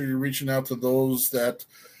making sure you're reaching out to those that,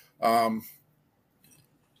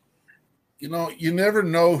 you never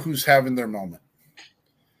know who's having their moment.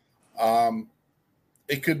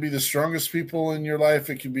 It could be the strongest people in your life.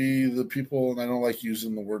 It could be the people, and I don't like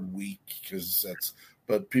using the word weak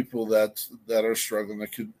but people that are struggling.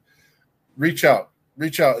 That could reach out.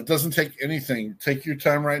 It doesn't take anything. Take your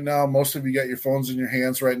time right now. Most of you got your phones in your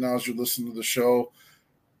hands right now as you're listening to the show.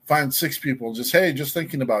 Find 6 people. Just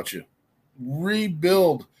thinking about you.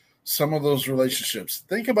 Rebuild some of those relationships.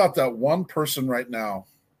 Think about that one person right now.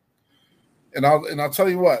 And I'll tell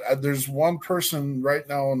you what. There's one person right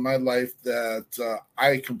now in my life that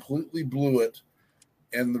I completely blew it.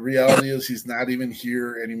 And the reality is he's not even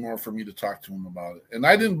here anymore for me to talk to him about it. And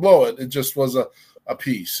I didn't blow it. It just was a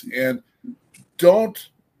piece. And don't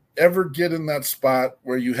ever get in that spot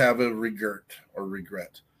where you have a regret.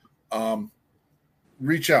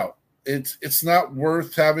 Reach out. It's not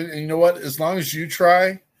worth having. And you know what? As long as you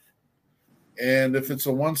try, and if it's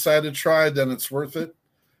a one-sided try, then it's worth it.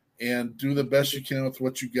 And do the best you can with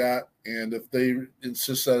what you got. And if they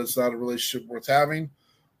insist that it's not a relationship worth having,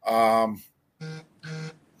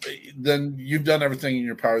 then you've done everything in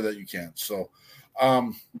your power that you can. So,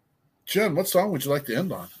 Jen, what song would you like to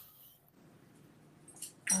end on?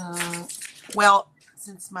 Well,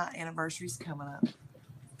 since my anniversary's coming up,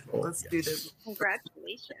 let's do this.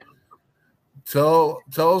 Congratulations. Tell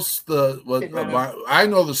us I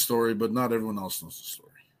know the story, but not everyone else knows the story.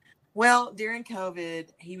 Well, during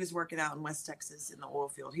COVID, he was working out in West Texas in the oil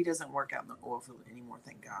field. He doesn't work out in the oil field anymore,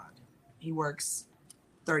 thank God. He works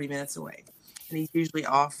 30 minutes away. And he's usually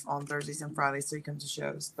off on Thursdays and Fridays, so he comes to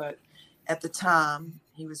shows. But at the time,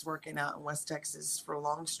 he was working out in West Texas for a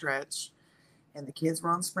long stretch, and the kids were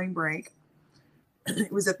on spring break. It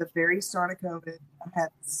was at the very start of COVID. I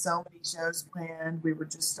had so many shows planned. We were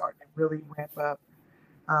just starting to really ramp up.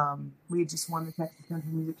 We had just won the Texas Country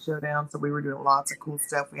Music Showdown, so we were doing lots of cool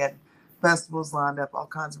stuff. We had festivals lined up, all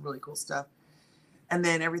kinds of really cool stuff. And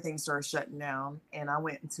then everything started shutting down, and I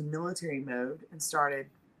went into military mode and started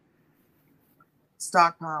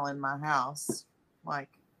stockpiling my house like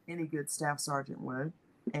any good staff sergeant would,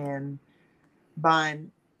 and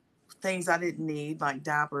buying things I didn't need, like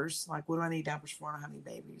diapers. Like, what do I need diapers for? I don't have any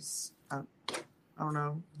babies. I don't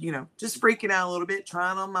know. Just freaking out a little bit,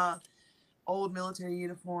 trying on my old military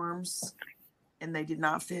uniforms, and they did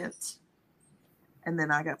not fit. And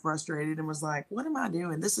then I got frustrated and was like, what am I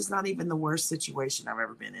doing? This is not even the worst situation I've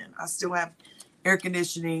ever been in. I still have air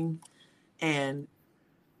conditioning and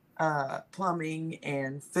plumbing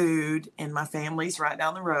and food, and my family's right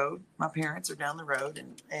down the road. My parents are down the road,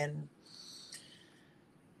 and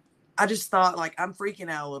I just thought, like, I'm freaking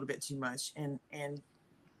out a little bit too much. And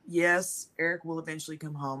yes, Eric will eventually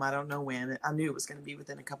come home. I don't know when. I knew it was going to be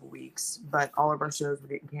within a couple weeks, but all of our shows were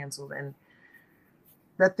getting canceled. And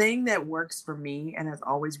the thing that works for me and has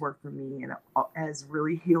always worked for me and has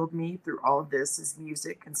really healed me through all of this is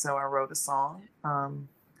music. And so I wrote a song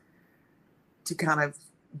to kind of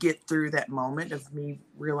get through that moment of me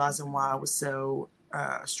realizing why I was so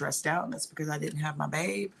stressed out. And that's because I didn't have my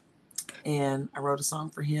babe. And I wrote a song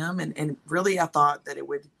for him. And really, I thought that it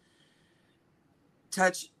would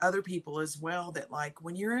touch other people as well. That, like,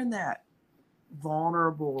 when you're in that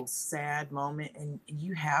vulnerable, sad moment and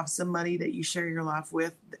you have somebody that you share your life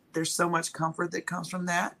with, there's so much comfort that comes from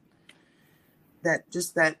that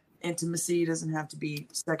just that intimacy doesn't have to be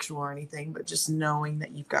sexual or anything, but just knowing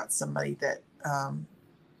that you've got somebody that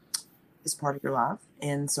is part of your life.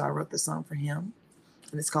 And so I wrote the song for him,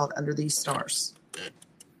 and it's called Under These Stars.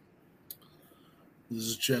 This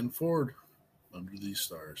is Jenn Ford, Under These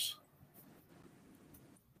Stars.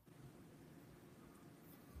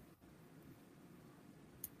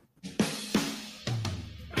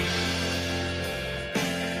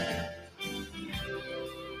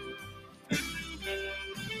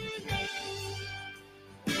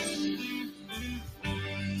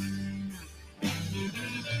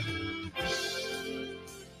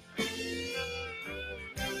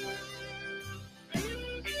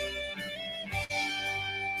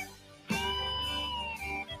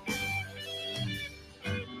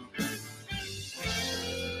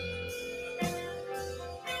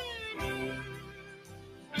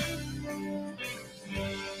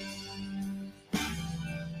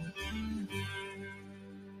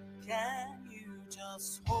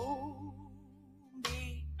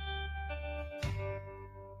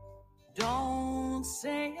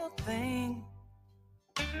 thing.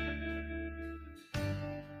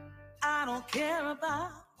 I don't care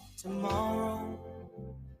about tomorrow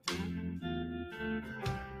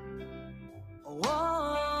or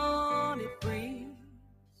what it brings,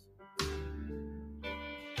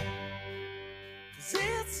 'cause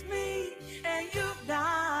it's me and you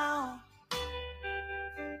now,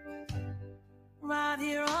 right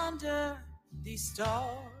here under these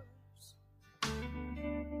stars,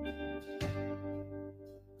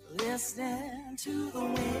 listening to the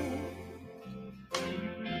wind,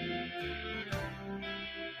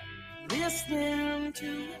 listening to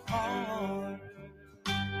your heart.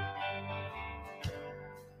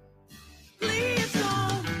 Please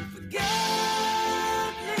don't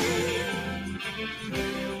forget me.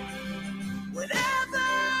 Whatever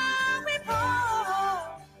we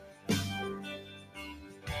part,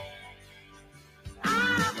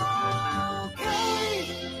 I'm okay.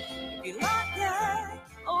 If you like that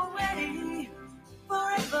already,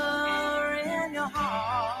 forever in your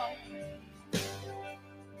heart.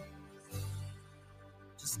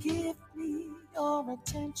 Just give me your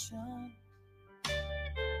attention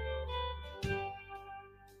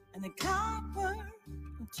and a comfort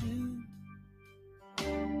or two.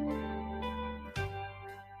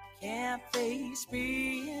 Can't face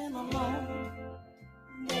being alone,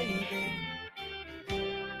 baby.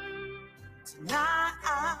 Tonight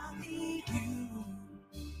I need you.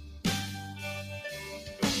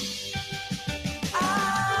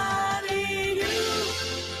 I need you.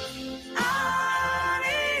 I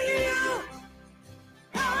need you.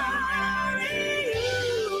 I need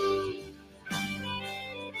you.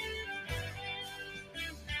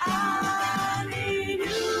 I need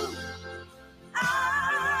you.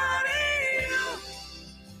 I need you.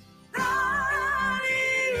 I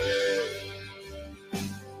need you.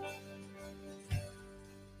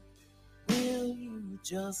 Will you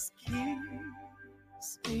just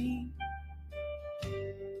kiss me?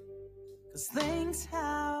 'Cause things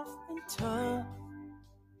have been tough.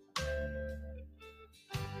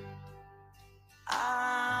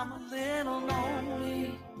 I'm a little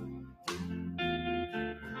lonely.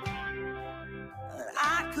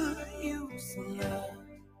 I could use some love.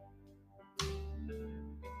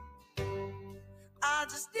 I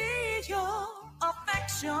just need your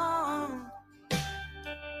affection.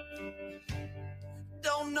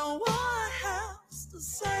 Don't know what else to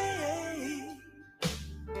say.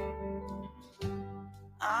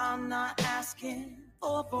 I'm not asking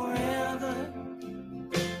for forever.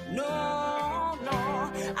 No, no,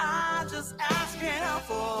 I'm just asking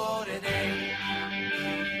for today.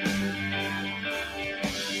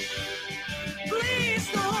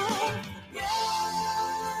 Please don't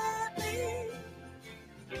forget me.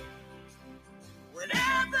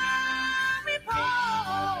 Whenever we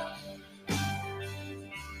part,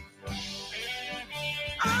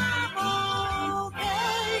 I'm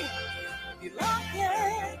okay. You like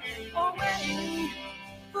it already,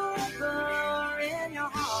 forever in your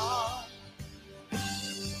heart.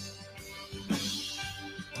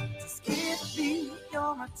 Just give me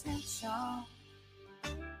your attention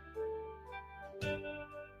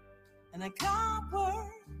and a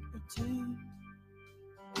comfort or two.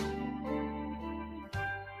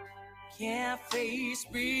 Can't face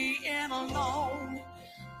being alone,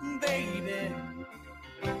 baby.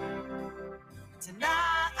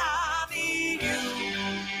 Tonight I need you.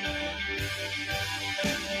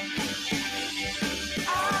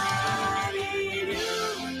 I need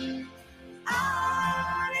you. I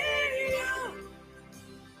need you.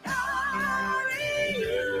 I need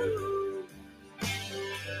you.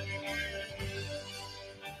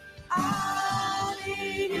 I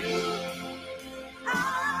need you.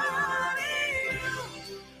 I need you.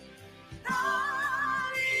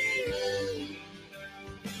 I need you.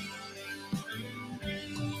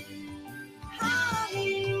 I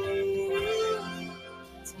need you.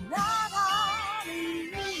 Tonight I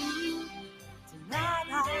need you. Tonight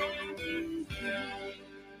I need you.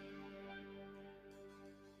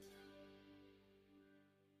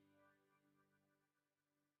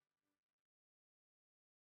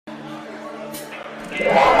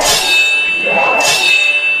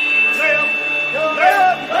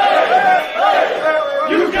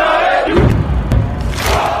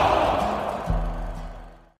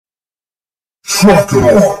 Truck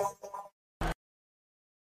it on.